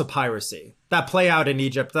forms of piracy that play out in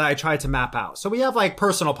Egypt that I tried to map out. So we have, like,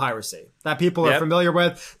 personal piracy that people are familiar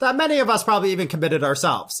with, that many of us probably even committed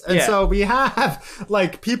ourselves. And so we have,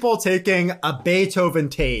 like, people taking a Beethoven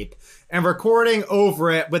tape and recording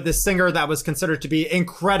over it with the singer that was considered to be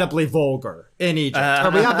incredibly vulgar in Egypt.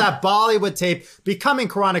 Or we have that Bollywood tape becoming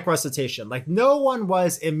Quranic recitation. Like, no one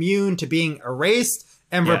was immune to being erased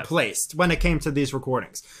and replaced when it came to these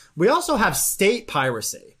recordings. We also have state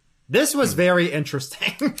piracy. This was very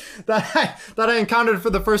interesting that I encountered for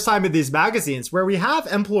the first time in these magazines, where we have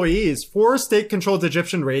employees for state-controlled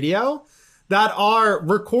Egyptian radio that are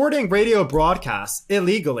recording radio broadcasts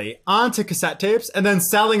illegally onto cassette tapes and then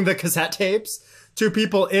selling the cassette tapes to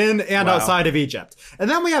people in and outside of Egypt. And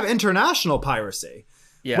then we have international piracy,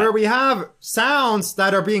 where we have sounds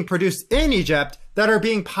that are being produced in Egypt that are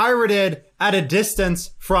being pirated at a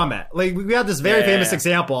distance from it. Like, we have this very famous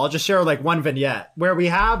example. I'll just share, like, one vignette where we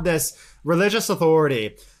have this religious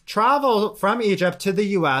authority travel from Egypt to the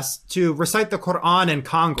U.S. to recite the Quran in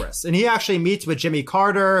Congress. And he actually meets with Jimmy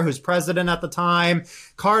Carter, who's president at the time.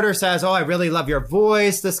 Carter says, "Oh, I really love your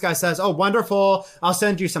voice." This guy says, "Oh, wonderful. I'll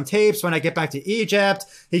send you some tapes when I get back to Egypt."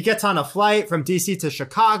 He gets on a flight from D.C. to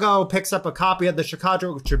Chicago, picks up a copy of the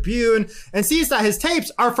Chicago Tribune, and sees that his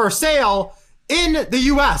tapes are for sale in the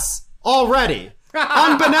U.S. already,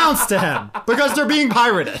 unbeknownst to him, because they're being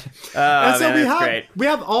pirated. And so we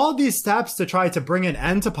have all these steps to try to bring an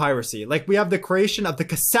end to piracy. Like, we have the creation of the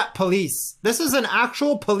cassette police. This is an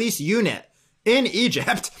actual police unit in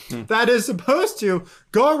Egypt that is supposed to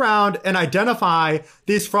go around and identify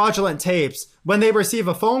these fraudulent tapes when they receive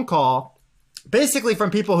a phone call, basically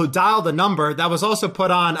from people who dialed the number that was also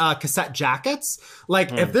put on cassette jackets.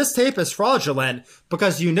 Like, if this tape is fraudulent,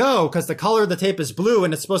 because the color of the tape is blue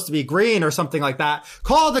and it's supposed to be green or something like that,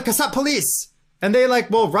 call the cassette police. And they,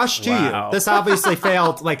 like, will rush to you. This obviously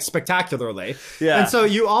failed, like, spectacularly. And so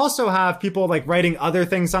you also have people, like, writing other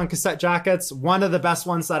things on cassette jackets. One of the best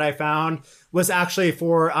ones that I found was actually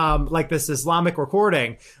for, like, this Islamic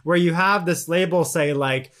recording, where you have this label say,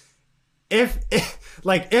 like, if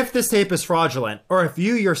this tape is fraudulent, or if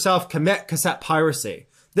you yourself commit cassette piracy,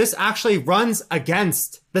 this actually runs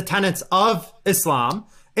against the tenets of Islam.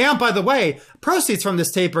 And, by the way, proceeds from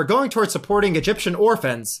this tape are going towards supporting Egyptian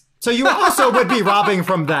orphans. So you also would be robbing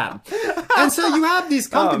from them. And so you have these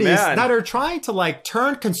companies that are trying to, like,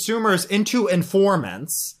 turn consumers into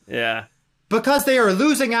informants. Yeah. Because they are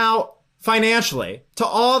losing out financially to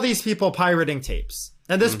all these people pirating tapes.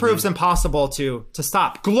 And this proves impossible to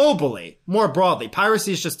stop globally, more broadly.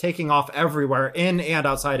 Piracy is just taking off everywhere in and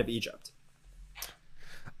outside of Egypt.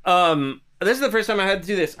 This is the first time I had to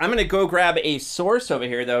do this. I'm going to go grab a source over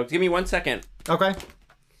here, though. Give me 1 second. Okay.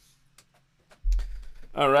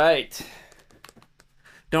 All right.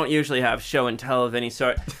 Don't usually have show and tell of any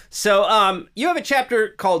sort. So you have a chapter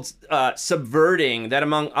called Subverting that,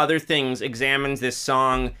 among other things, examines this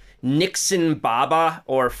song Nixon Baba,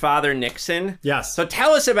 or Father Nixon. Yes. So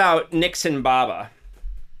tell us about Nixon Baba.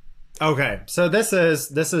 Okay, so this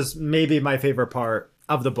is maybe my favorite part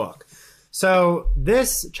of the book. So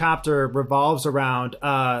this chapter revolves around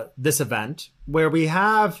this event where we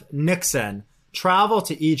have Nixon travel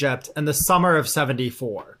to Egypt in the summer of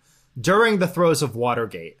 74 during the throes of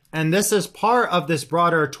Watergate. And this is part of this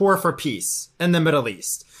broader tour for peace in the Middle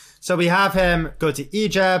East. So we have him go to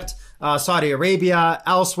Egypt, Saudi Arabia,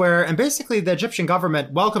 elsewhere, and basically the Egyptian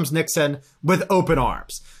government welcomes Nixon with open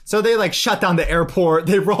arms. So they like shut down the airport.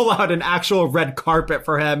 They roll out an actual red carpet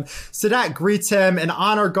for him. Sadat greets him. An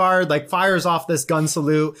honor guard like fires off this gun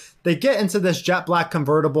salute. They get into this jet black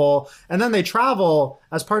convertible, and then they travel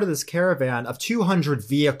as part of this caravan of 200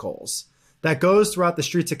 vehicles that goes throughout the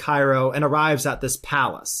streets of Cairo and arrives at this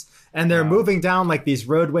palace. And they're moving down like these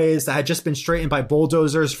roadways that had just been straightened by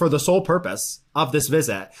bulldozers for the sole purpose of this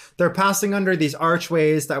visit. They're passing under these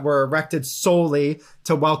archways that were erected solely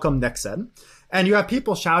to welcome Nixon. And you have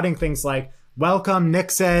people shouting things like, "Welcome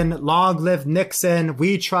Nixon, long live Nixon,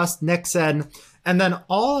 we trust Nixon." And then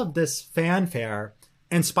all of this fanfare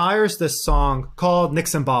inspires this song called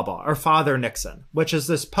Nixon Baba, or Father Nixon, which is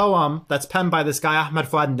this poem that's penned by this guy, Ahmed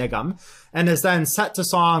Fuad Nigam, and is then set to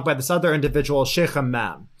song by this other individual, Sheikh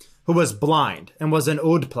Hammam, who was blind and was an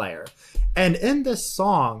oud player. And in this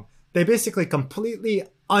song, they basically completely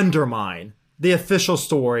undermine the official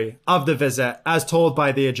story of the visit as told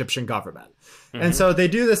by the Egyptian government. And so they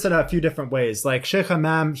do this in a few different ways. Like Sheikh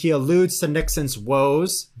Hammam, he alludes to Nixon's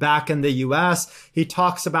woes back in the US. He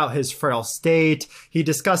talks about his frail state. He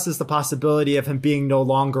discusses the possibility of him being no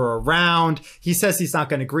longer around. He says he's not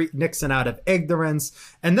going to greet Nixon out of ignorance.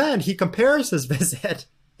 And then he compares his visit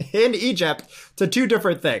in Egypt to two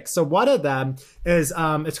different things. So one of them is,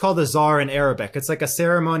 it's called a zar in Arabic. It's like a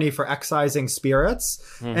ceremony for excising spirits.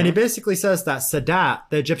 And he basically says that Sadat,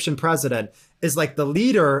 the Egyptian president, is like the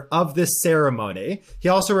leader of this ceremony. He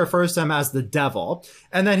also refers to him as the devil.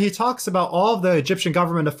 And then he talks about all of the Egyptian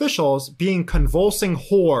government officials being convulsing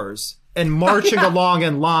whores and marching along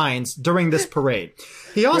in lines during this parade.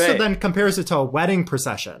 He also then compares it to a wedding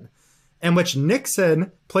procession in which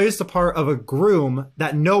Nixon plays the part of a groom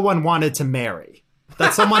that no one wanted to marry,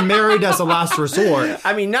 that someone married as a last resort.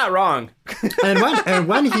 I mean, not wrong. and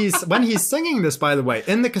when he's singing this, by the way,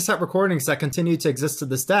 in the cassette recordings that continue to exist to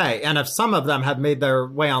this day, and if some of them have made their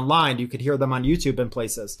way online, you could hear them on YouTube in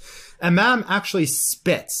places. Imam actually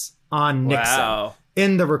spits on Nixon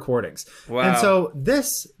in the recordings. And so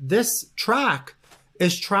this track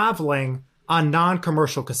is traveling on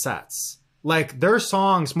non-commercial cassettes. Like, their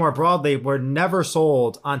songs more broadly were never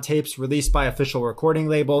sold on tapes released by official recording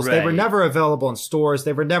labels. They were never available in stores.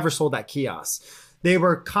 They were never sold at kiosks. They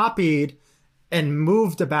were copied and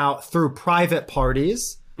moved about through private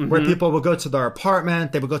parties where people would go to their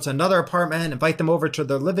apartment. They would go to another apartment, invite them over to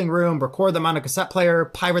their living room, record them on a cassette player,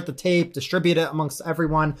 pirate the tape, distribute it amongst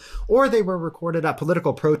everyone. Or they were recorded at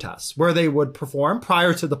political protests where they would perform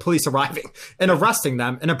prior to the police arriving and arresting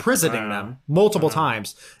them and imprisoning them multiple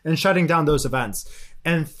times and shutting down those events.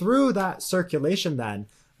 And through that circulation then,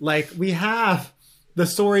 like, we have the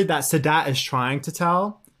story that Sadat is trying to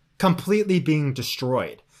tell completely being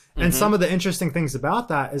destroyed. And some of the interesting things about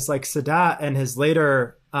that is like Sadat and his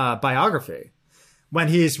later biography, when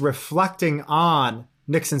he's reflecting on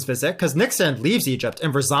Nixon's visit, because Nixon leaves Egypt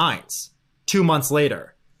and resigns 2 months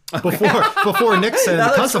later before Nixon,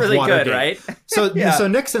 because of Watergate. Good, right? So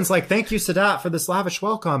Nixon's like, "Thank you, Sadat, for this lavish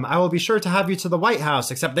welcome. I will be sure to have you to the White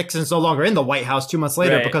House," except Nixon's no longer in the White House 2 months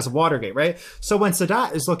later because of Watergate, right? So when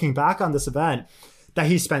Sadat is looking back on this event that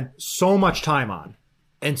he spent so much time on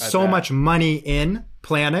and so much money in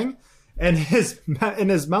planning, and in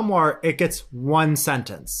his memoir, it gets one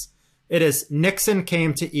sentence. It is, "Nixon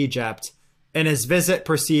came to Egypt and his visit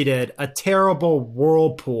preceded a terrible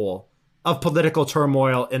whirlpool of political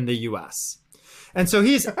turmoil in the US." And so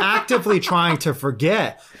he's actively trying to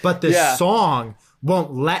forget, but this song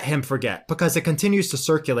won't let him forget because it continues to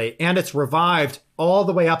circulate, and it's revived all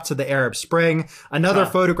the way up to the Arab Spring. Another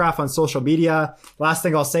photograph on social media. Last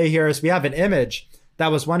thing I'll say here is we have an image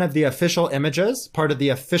that was one of the official images, part of the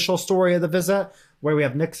official story of the visit, where we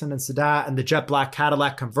have Nixon and Sadat and the jet black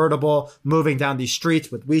Cadillac convertible moving down these streets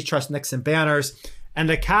with "We Trust Nixon" banners. And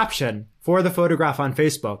the caption for the photograph on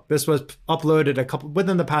Facebook, this was uploaded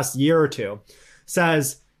within the past year or two,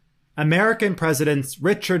 says, "American President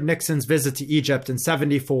Richard Nixon's visit to Egypt in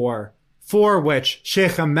 74, for which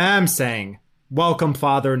Sheikh Hammam sang, 'Welcome,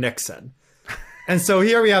 Father Nixon.'" And so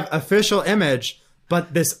here we have official image,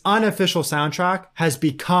 but this unofficial soundtrack has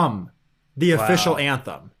become the official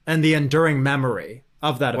anthem and the enduring memory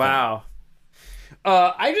of that event.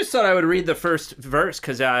 I just thought I would read the first verse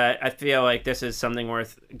because I feel like this is something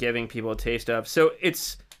worth giving people a taste of. So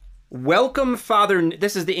it's Welcome, Father.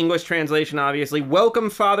 This is the English translation, obviously. Welcome,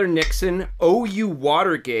 Father Nixon. Oh, you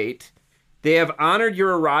Watergate. They have honored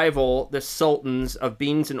your arrival, the sultans of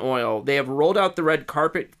beans and oil. They have rolled out the red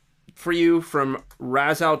carpet for you from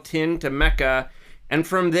Ras Al Tin to Mecca. And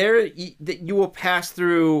from there, you will pass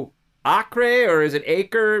through Acre, or is it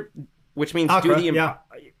Acre? Which means Acre,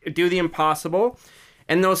 do the impossible.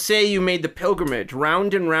 And they'll say you made the pilgrimage.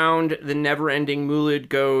 Round and round the never-ending Moulid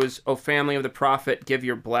goes. O family of the Prophet, give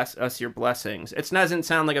us your blessings. It doesn't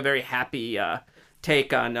sound like a very happy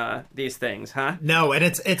take on these things, huh? No, and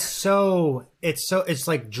it's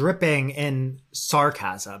like dripping in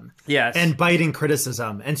sarcasm. Yes. And biting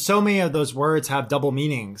criticism. And so many of those words have double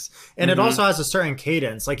meanings. And it also has a certain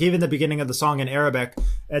cadence. Like even the beginning of the song in Arabic,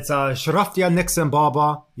 it's Shrafti ya Nixon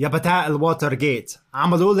Baba, ya Bata al Watergate,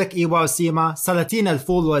 Amalulek Iwa Sima, Salatin al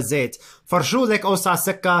Ful wa Zait, Farshulek Osa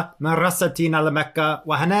Sikka, min Rasatin al Mecca,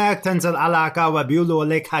 wa Hanak Tenzil Alaka wa Biulu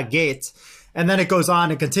Lake Hagate. And then it goes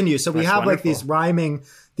on and continues. So we have wonderful. Like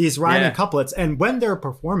these rhyming couplets. And when they're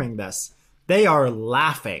performing this, they are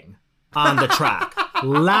laughing on the track,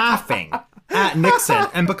 laughing at Nixon.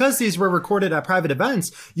 And because these were recorded at private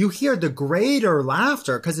events, you hear the greater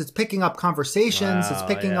laughter because it's picking up conversations. It's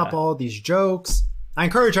picking up all these jokes. I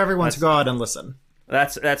encourage everyone to go out and listen.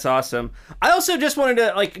 That's awesome. I also just wanted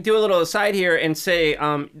to do a little aside here and say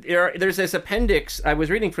there's this appendix. I was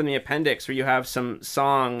reading from the appendix where you have some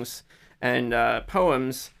songs and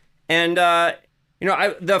poems, and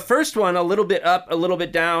the first one, a little bit up, a little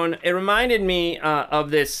bit down, it reminded me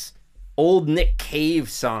of this old Nick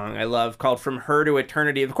Cave song I love called From Her to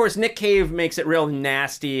Eternity. Of course, Nick Cave makes it real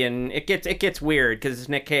nasty, and it gets weird because it's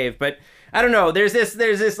Nick Cave, but I don't know, there's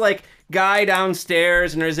this like guy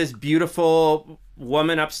downstairs, and there's this beautiful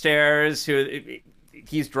woman upstairs who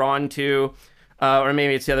he's drawn to, or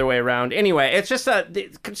maybe it's the other way around. Anyway, it's just a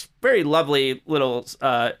very lovely little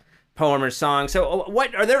poem or song. So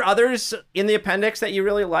what are there others in the appendix that you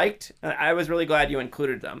really liked? I was really glad you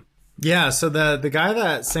included them. Yeah, so the guy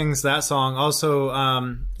that sings that song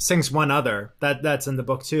also sings one other that's in the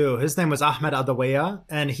book too. His name was Ahmed Adawiya,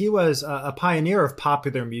 and he was a pioneer of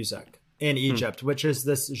popular music in Egypt, which is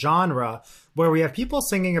this genre where we have people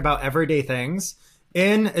singing about everyday things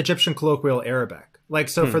in Egyptian colloquial Arabic. Like,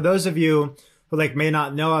 so for those of you who may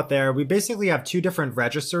not know out there, we basically have two different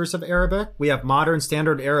registers of Arabic. We have modern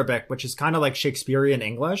standard Arabic, which is kind of like Shakespearean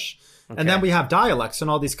English. Okay. And then we have dialects in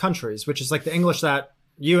all these countries, which is like the English that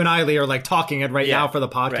you and I, Lee, are talking in right now for the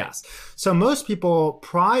podcast. Right. So most people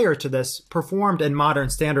prior to this performed in modern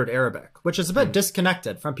standard Arabic, which is a bit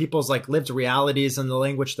disconnected from people's lived realities and the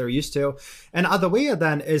language they're used to. And Adawiya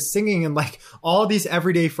then is singing in all these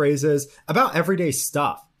everyday phrases about everyday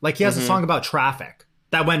stuff. Like he has a song about traffic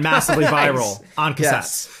that went massively viral on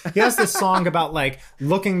cassettes. Yes. He has this song about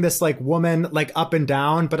looking this woman up and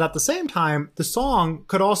down, but at the same time, the song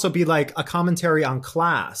could also be a commentary on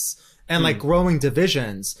class and growing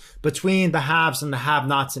divisions between the haves and the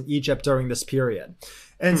have-nots in Egypt during this period.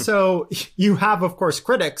 And so you have, of course,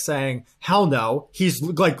 critics saying, hell no, he's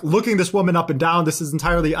looking this woman up and down. This is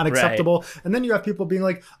entirely unacceptable. Right. And then you have people being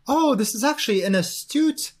like, oh, this is actually an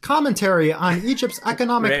astute commentary on Egypt's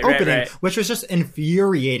economic opening, which was just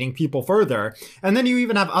infuriating people further. And then you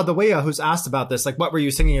even have Adawiya, who's asked about this, what were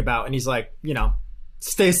you singing about? And he's like,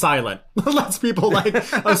 stay silent. Let's people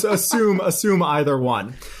assume either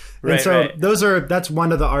one. And so that's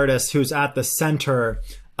one of the artists who's at the center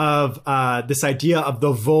of this idea of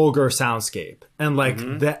the vulgar soundscape and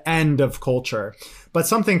the end of culture. But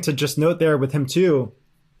something to just note there with him too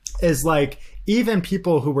is even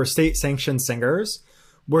people who were state-sanctioned singers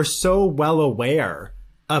were so well aware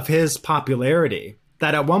of his popularity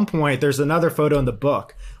that at one point there's another photo in the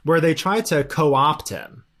book where they tried to co-opt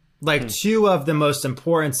him. Two of the most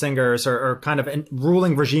important singers or kind of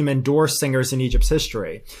ruling regime endorsed singers in Egypt's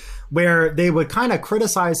history, where they would kind of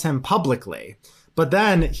criticize him publicly. But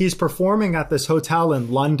then he's performing at this hotel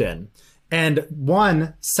in London, and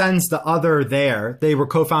one sends the other there. They were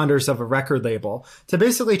co-founders of a record label to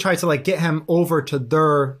basically try to get him over to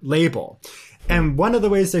their label. And one of the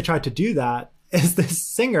ways they tried to do that is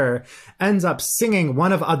this singer ends up singing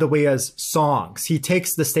one of Adawiya's songs. He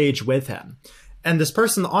takes the stage with him. And this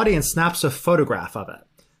person in the audience snaps a photograph of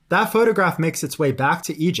it. That photograph makes its way back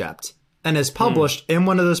to Egypt and is published in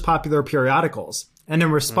one of those popular periodicals. And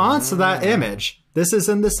in response to that image, this is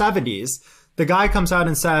in the 70s, the guy comes out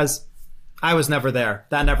and says, I was never there.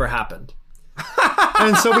 That never happened.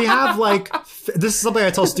 And so we have this is something I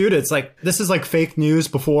tell students, this is fake news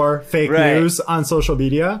before fake news on social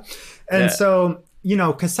media. And so,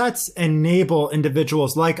 cassettes enable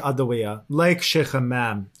individuals like Adawiya, like Sheikh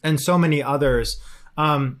Hammam, and so many others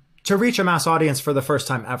to reach a mass audience for the first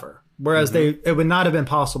time ever. Whereas it would not have been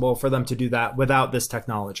possible for them to do that without this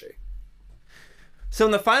technology. So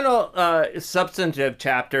in the final substantive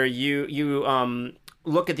chapter, you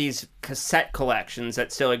look at these cassette collections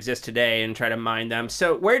that still exist today and try to mine them.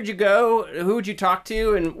 So where'd you go? Who would you talk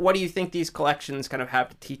to? And what do you think these collections kind of have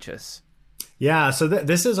to teach us? Yeah, so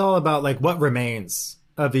this is all about like what remains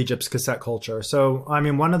of Egypt's cassette culture. So, I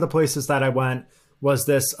mean, one of the places that I went was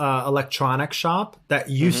this electronic shop that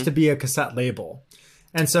used to be a cassette label.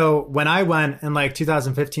 And so when I went in like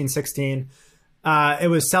 2015, 16, it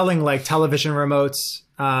was selling like television remotes,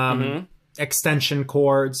 extension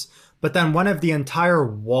cords. But then one of the entire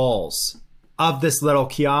walls of this little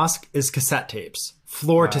kiosk is cassette tapes,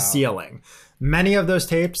 floor to ceiling. Many of those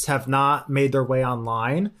tapes have not made their way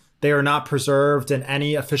online. They are not preserved in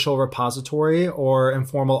any official repository or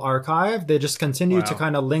informal archive. They just continue to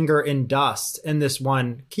kind of linger in dust in this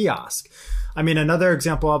one kiosk. I mean, another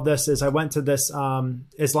example of this is I went to this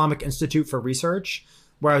Islamic Institute for Research,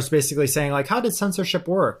 where I was basically saying, like, how did censorship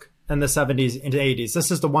work in the 70s and 80s?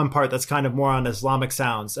 This is the one part that's kind of more on Islamic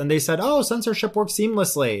sounds. And they said, oh, censorship worked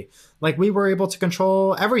seamlessly. Like, we were able to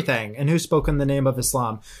control everything and who spoke in the name of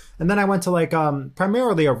Islam. And then I went to like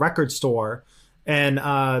primarily a record store in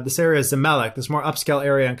this area, Zamalek, this more upscale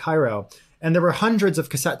area in Cairo. And there were hundreds of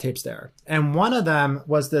cassette tapes there. And one of them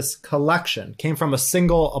was this collection, came from a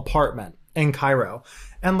single apartment in Cairo.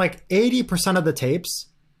 And like 80% of the tapes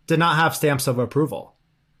did not have stamps of approval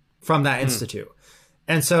from that institute.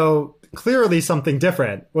 And so clearly something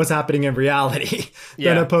different was happening in reality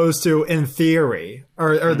than opposed to in theory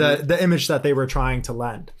or the image that they were trying to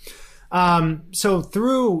lend. So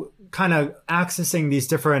through kind of accessing these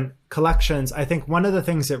different collections, I think one of the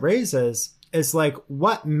things it raises is like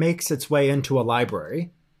what makes its way into a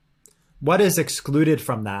library? What is excluded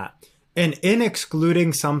from that? And in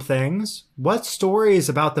excluding some things, what stories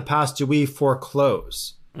about the past do we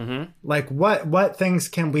foreclose? Like what things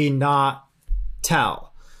can we not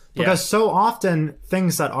tell? Because so often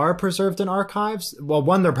things that are preserved in archives, well,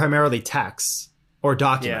 one, they're primarily texts or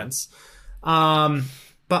documents.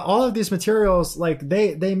 But all of these materials, like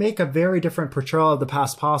they make a very different portrayal of the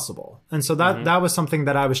past possible. And so that was something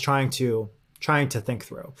that I was trying to think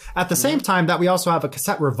through. At the same time that we also have a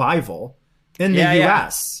cassette revival in the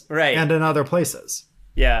US and in other places.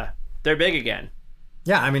 Yeah, they're big again.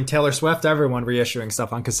 Yeah, I mean, Taylor Swift, everyone reissuing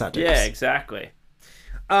stuff on cassette tapes. Yeah, exactly.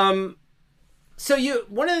 So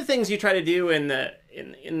one of the things you try to do in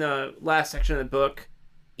the last section of the book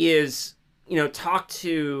is, talk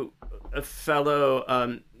to a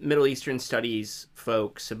fellow Middle Eastern studies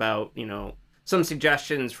folks about, some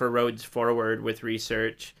suggestions for roads forward with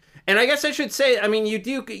research. And I guess I should say, I mean,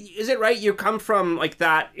 is it right? You come from, like,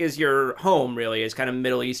 that is your home, really, is kind of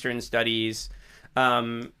Middle Eastern studies.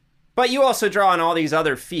 But you also draw on all these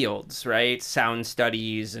other fields, right? Sound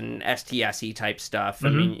studies and STSE type stuff. I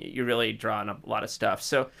mean, you really draw on a lot of stuff.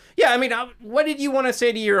 So, yeah, I mean, what did you want to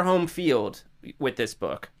say to your home field with this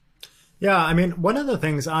book? Yeah, I mean, one of the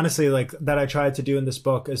things, honestly, like that I tried to do in this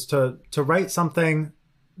book is to write something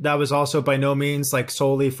that was also by no means like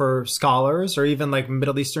solely for scholars or even like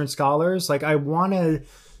Middle Eastern scholars. Like I wanted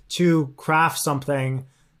to craft something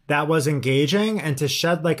that was engaging and to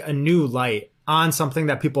shed like a new light on something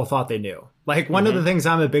that people thought they knew. Like one of the things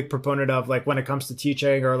I'm a big proponent of, like when it comes to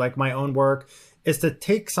teaching or like my own work, is to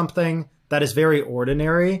take something that is very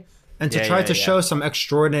ordinary and to try to show some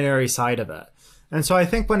extraordinary side of it. And so I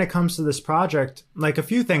think when it comes to this project, like a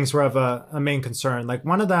few things were of a main concern. Like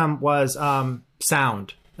one of them was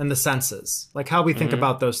sound and the senses, like how we think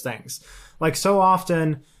about those things. Like so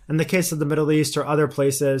often in the case of the Middle East or other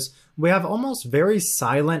places, we have almost very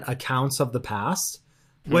silent accounts of the past,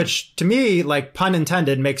 which to me, like pun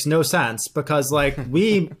intended, makes no sense because like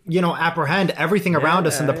we, apprehend everything around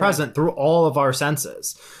us in the present through all of our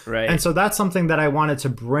senses. Right. And so that's something that I wanted to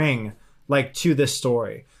bring like to this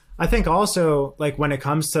story. I think also like when it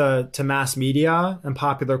comes to mass media and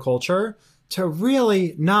popular culture, to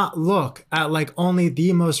really not look at like only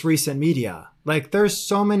the most recent media. Like there's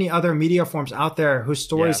so many other media forms out there whose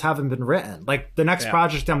stories haven't been written. Like the next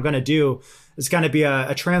project I'm going to do is going to be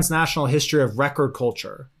a transnational history of record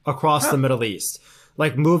culture across the Middle East.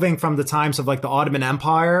 Like moving from the times of like the Ottoman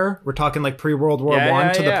Empire, we're talking like pre-World War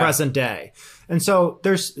I to the present day. And so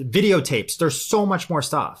there's videotapes, there's so much more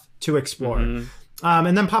stuff to explore.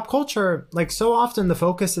 And then pop culture, like so often the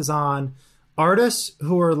focus is on artists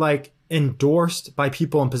who are like endorsed by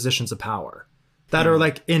people in positions of power that are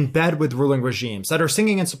like in bed with ruling regimes, that are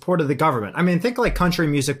singing in support of the government. I mean, think like country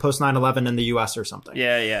music post 9/11 in the US or something.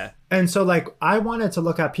 Yeah. And so like I wanted to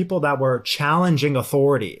look at people that were challenging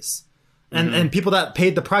authorities and people that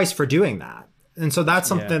paid the price for doing that. And so that's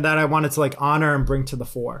something that I wanted to like honor and bring to the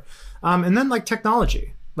fore. And then like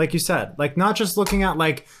technology, like you said, like not just looking at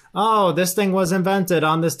like, oh, this thing was invented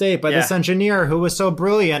on this date by this engineer who was so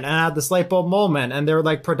brilliant and had this light bulb moment, and they're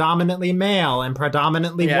like predominantly male and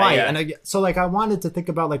predominantly white. And so like I wanted to think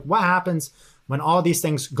about like what happens when all these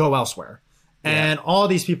things go elsewhere and all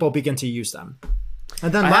these people begin to use them.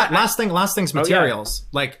 And then last thing's materials.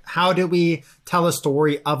 Like how do we tell a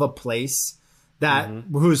story of a place that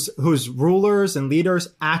whose rulers and leaders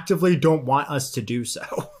actively don't want us to do so?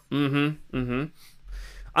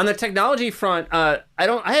 On the technology front, I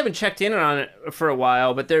haven't checked in on it for a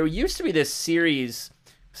while, but there used to be this series,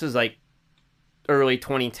 this is like early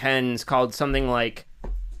 2010s, called something like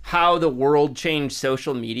How the World Changed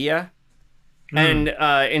Social Media. And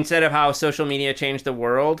instead of how social media changed the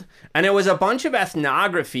world. And it was a bunch of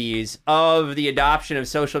ethnographies of the adoption of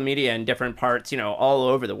social media in different parts, all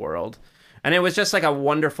over the world. And it was just like a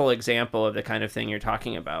wonderful example of the kind of thing you're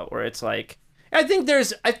talking about, where it's like, I think there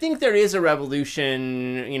is a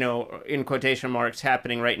revolution, in quotation marks,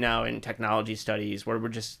 happening right now in technology studies, where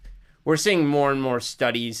we're seeing more and more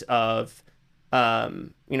studies of,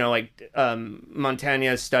 Montaña's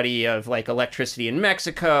study of like electricity in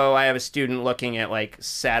Mexico. I have a student looking at like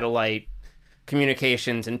satellite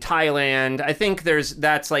communications in Thailand. I think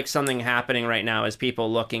that's like something happening right now as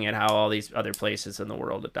people looking at how all these other places in the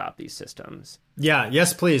world adopt these systems. Yeah.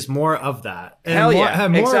 Yes, please. More of that. And Hell more, yeah.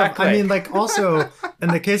 more exactly. I mean, like also in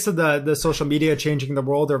the case of the social media changing the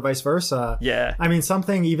world or vice versa. Yeah. I mean,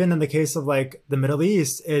 something even in the case of like the Middle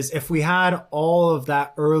East is if we had all of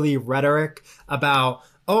that early rhetoric about,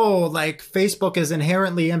 oh, like Facebook is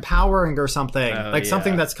inherently empowering or something,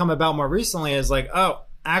 something that's come about more recently is like, oh,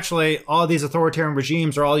 actually, all these authoritarian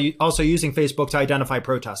regimes are also using Facebook to identify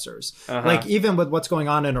protesters, like even with what's going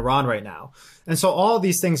on in Iran right now. And so all of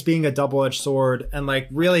these things being a double-edged sword and like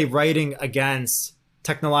really writing against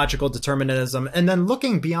technological determinism and then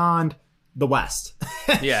looking beyond the West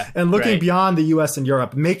and looking beyond the US and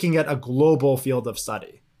Europe, making it a global field of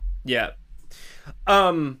study. Yeah.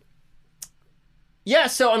 So,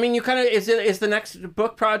 I mean, you kind of, is the next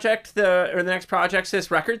book project the next project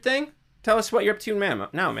this record thing? Tell us what you're up to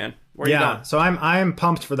now, man. Where are you going? So I'm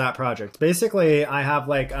pumped for that project. Basically, I have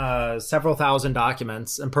like several thousand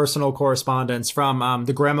documents and personal correspondence from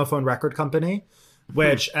the Gramophone Record Company,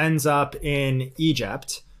 which ends up in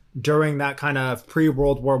Egypt during that kind of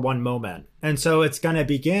pre-World War I moment. And so it's going to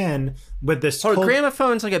begin with this...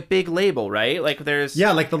 Gramophone's like a big label, right? Like there's...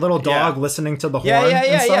 Yeah, like the little dog listening to the horn.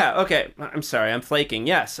 Yeah. Okay. I'm sorry. I'm flaking.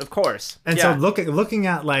 Yes, of course. And so looking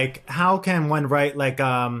at like, how can one write like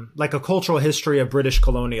a cultural history of British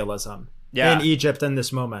colonialism in Egypt in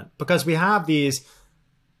this moment? Because we have these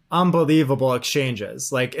unbelievable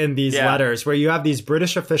exchanges like in these letters where you have these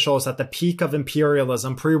British officials at the peak of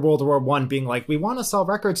imperialism pre-World War I being like, we want to sell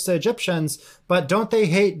records to Egyptians, but don't they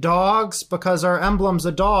hate dogs because our emblem's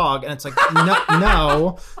a dog? And it's like,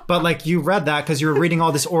 no, but like you read that because you were reading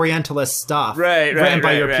all this Orientalist stuff written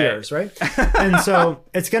by your peers, right? And so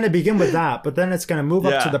it's going to begin with that, but then it's going to move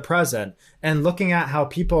up to the present and looking at how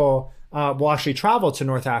people will actually travel to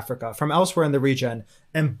North Africa from elsewhere in the region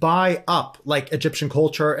and buy up like Egyptian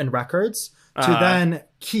culture and records to then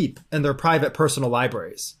keep in their private personal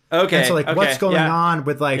libraries. Okay. And so like what's going on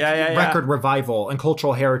with like record revival and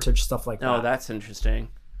cultural heritage, stuff like that. Oh, that's interesting.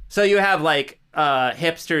 So you have like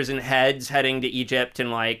hipsters and heads heading to Egypt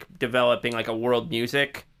and like developing like a world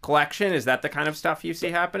music collection. Is that the kind of stuff you see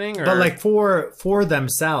happening? Or? But like for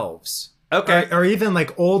themselves. Okay. Or even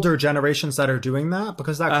like older generations that are doing that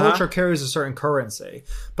because that culture carries a certain currency.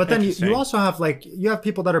 But then you also have you have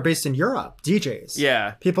people that are based in Europe, DJs.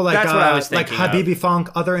 Yeah. People like Habibi Funk,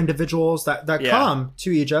 other individuals that come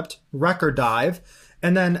to Egypt, record dive,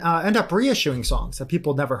 and then end up reissuing songs that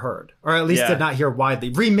people never heard, or at least did not hear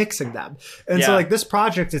widely, remixing them. And so like this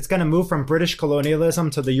project, it's going to move from British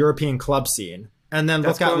colonialism to the European club scene, and then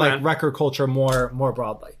look at like record culture more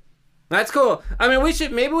broadly. That's cool. I mean,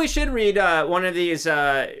 maybe we should read one of these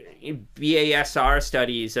BASR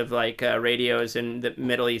studies of like radios in the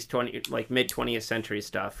Middle East, mid 20th century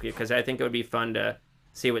stuff, because I think it would be fun to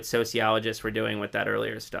see what sociologists were doing with that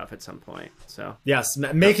earlier stuff at some point. So yes,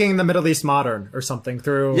 making the Middle East modern or something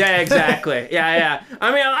through. Yeah, exactly. yeah.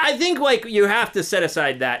 I mean, I think like you have to set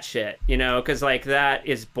aside that shit, because like that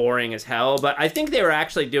is boring as hell. But I think they were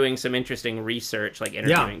actually doing some interesting research, like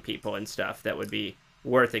interviewing people and stuff that would be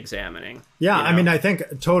worth examining. Yeah, I mean, I think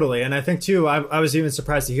totally. And I think too, I was even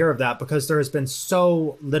surprised to hear of that because there has been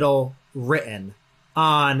so little written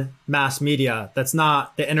on mass media that's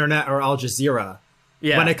not the internet or Al Jazeera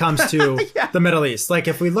when it comes to the Middle East. Like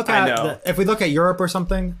if we look at Europe or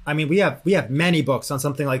something, I mean, we have many books on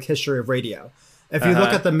something like history of radio. If you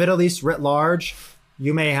look at the Middle East writ large,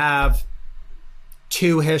 you may have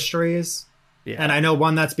 2 histories. Yeah. And I know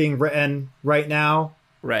one that's being written right now.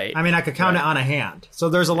 Right. I mean, I could count it on a hand. So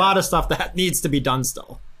there's a lot of stuff that needs to be done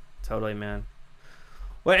still. Totally, man.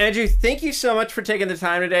 Well, Andrew, thank you so much for taking the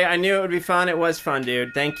time today. I knew it would be fun. It was fun,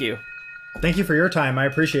 dude. Thank you. Thank you for your time. I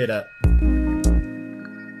appreciate it.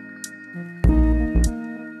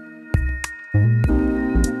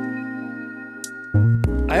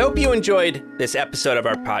 I hope you enjoyed this episode of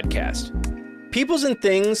our podcast. Peoples and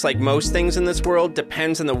things, like most things in this world,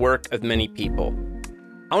 depends on the work of many people.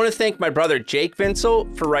 I want to thank my brother Jake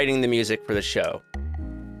Vinsel for writing the music for the show.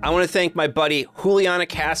 I want to thank my buddy Juliana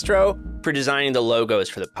Castro for designing the logos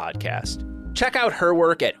for the podcast. Check out her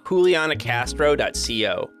work at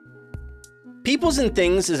julianacastro.co. Peoples and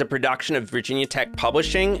Things is a production of Virginia Tech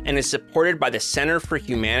Publishing and is supported by the Center for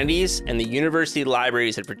Humanities and the University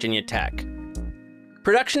Libraries at Virginia Tech.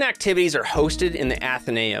 Production activities are hosted in the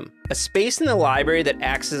Athenaeum, a space in the library that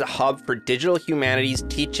acts as a hub for digital humanities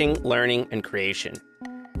teaching, learning, and creation.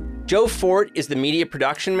 Joe Fort is the media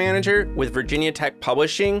production manager with Virginia Tech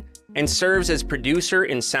Publishing and serves as producer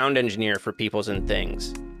and sound engineer for Peoples and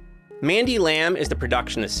Things. Mandy Lamb is the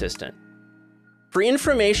production assistant. For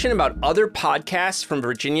information about other podcasts from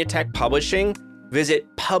Virginia Tech Publishing, visit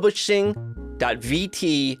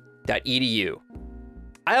publishing.vt.edu.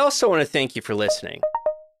 I also want to thank you for listening.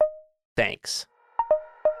 Thanks.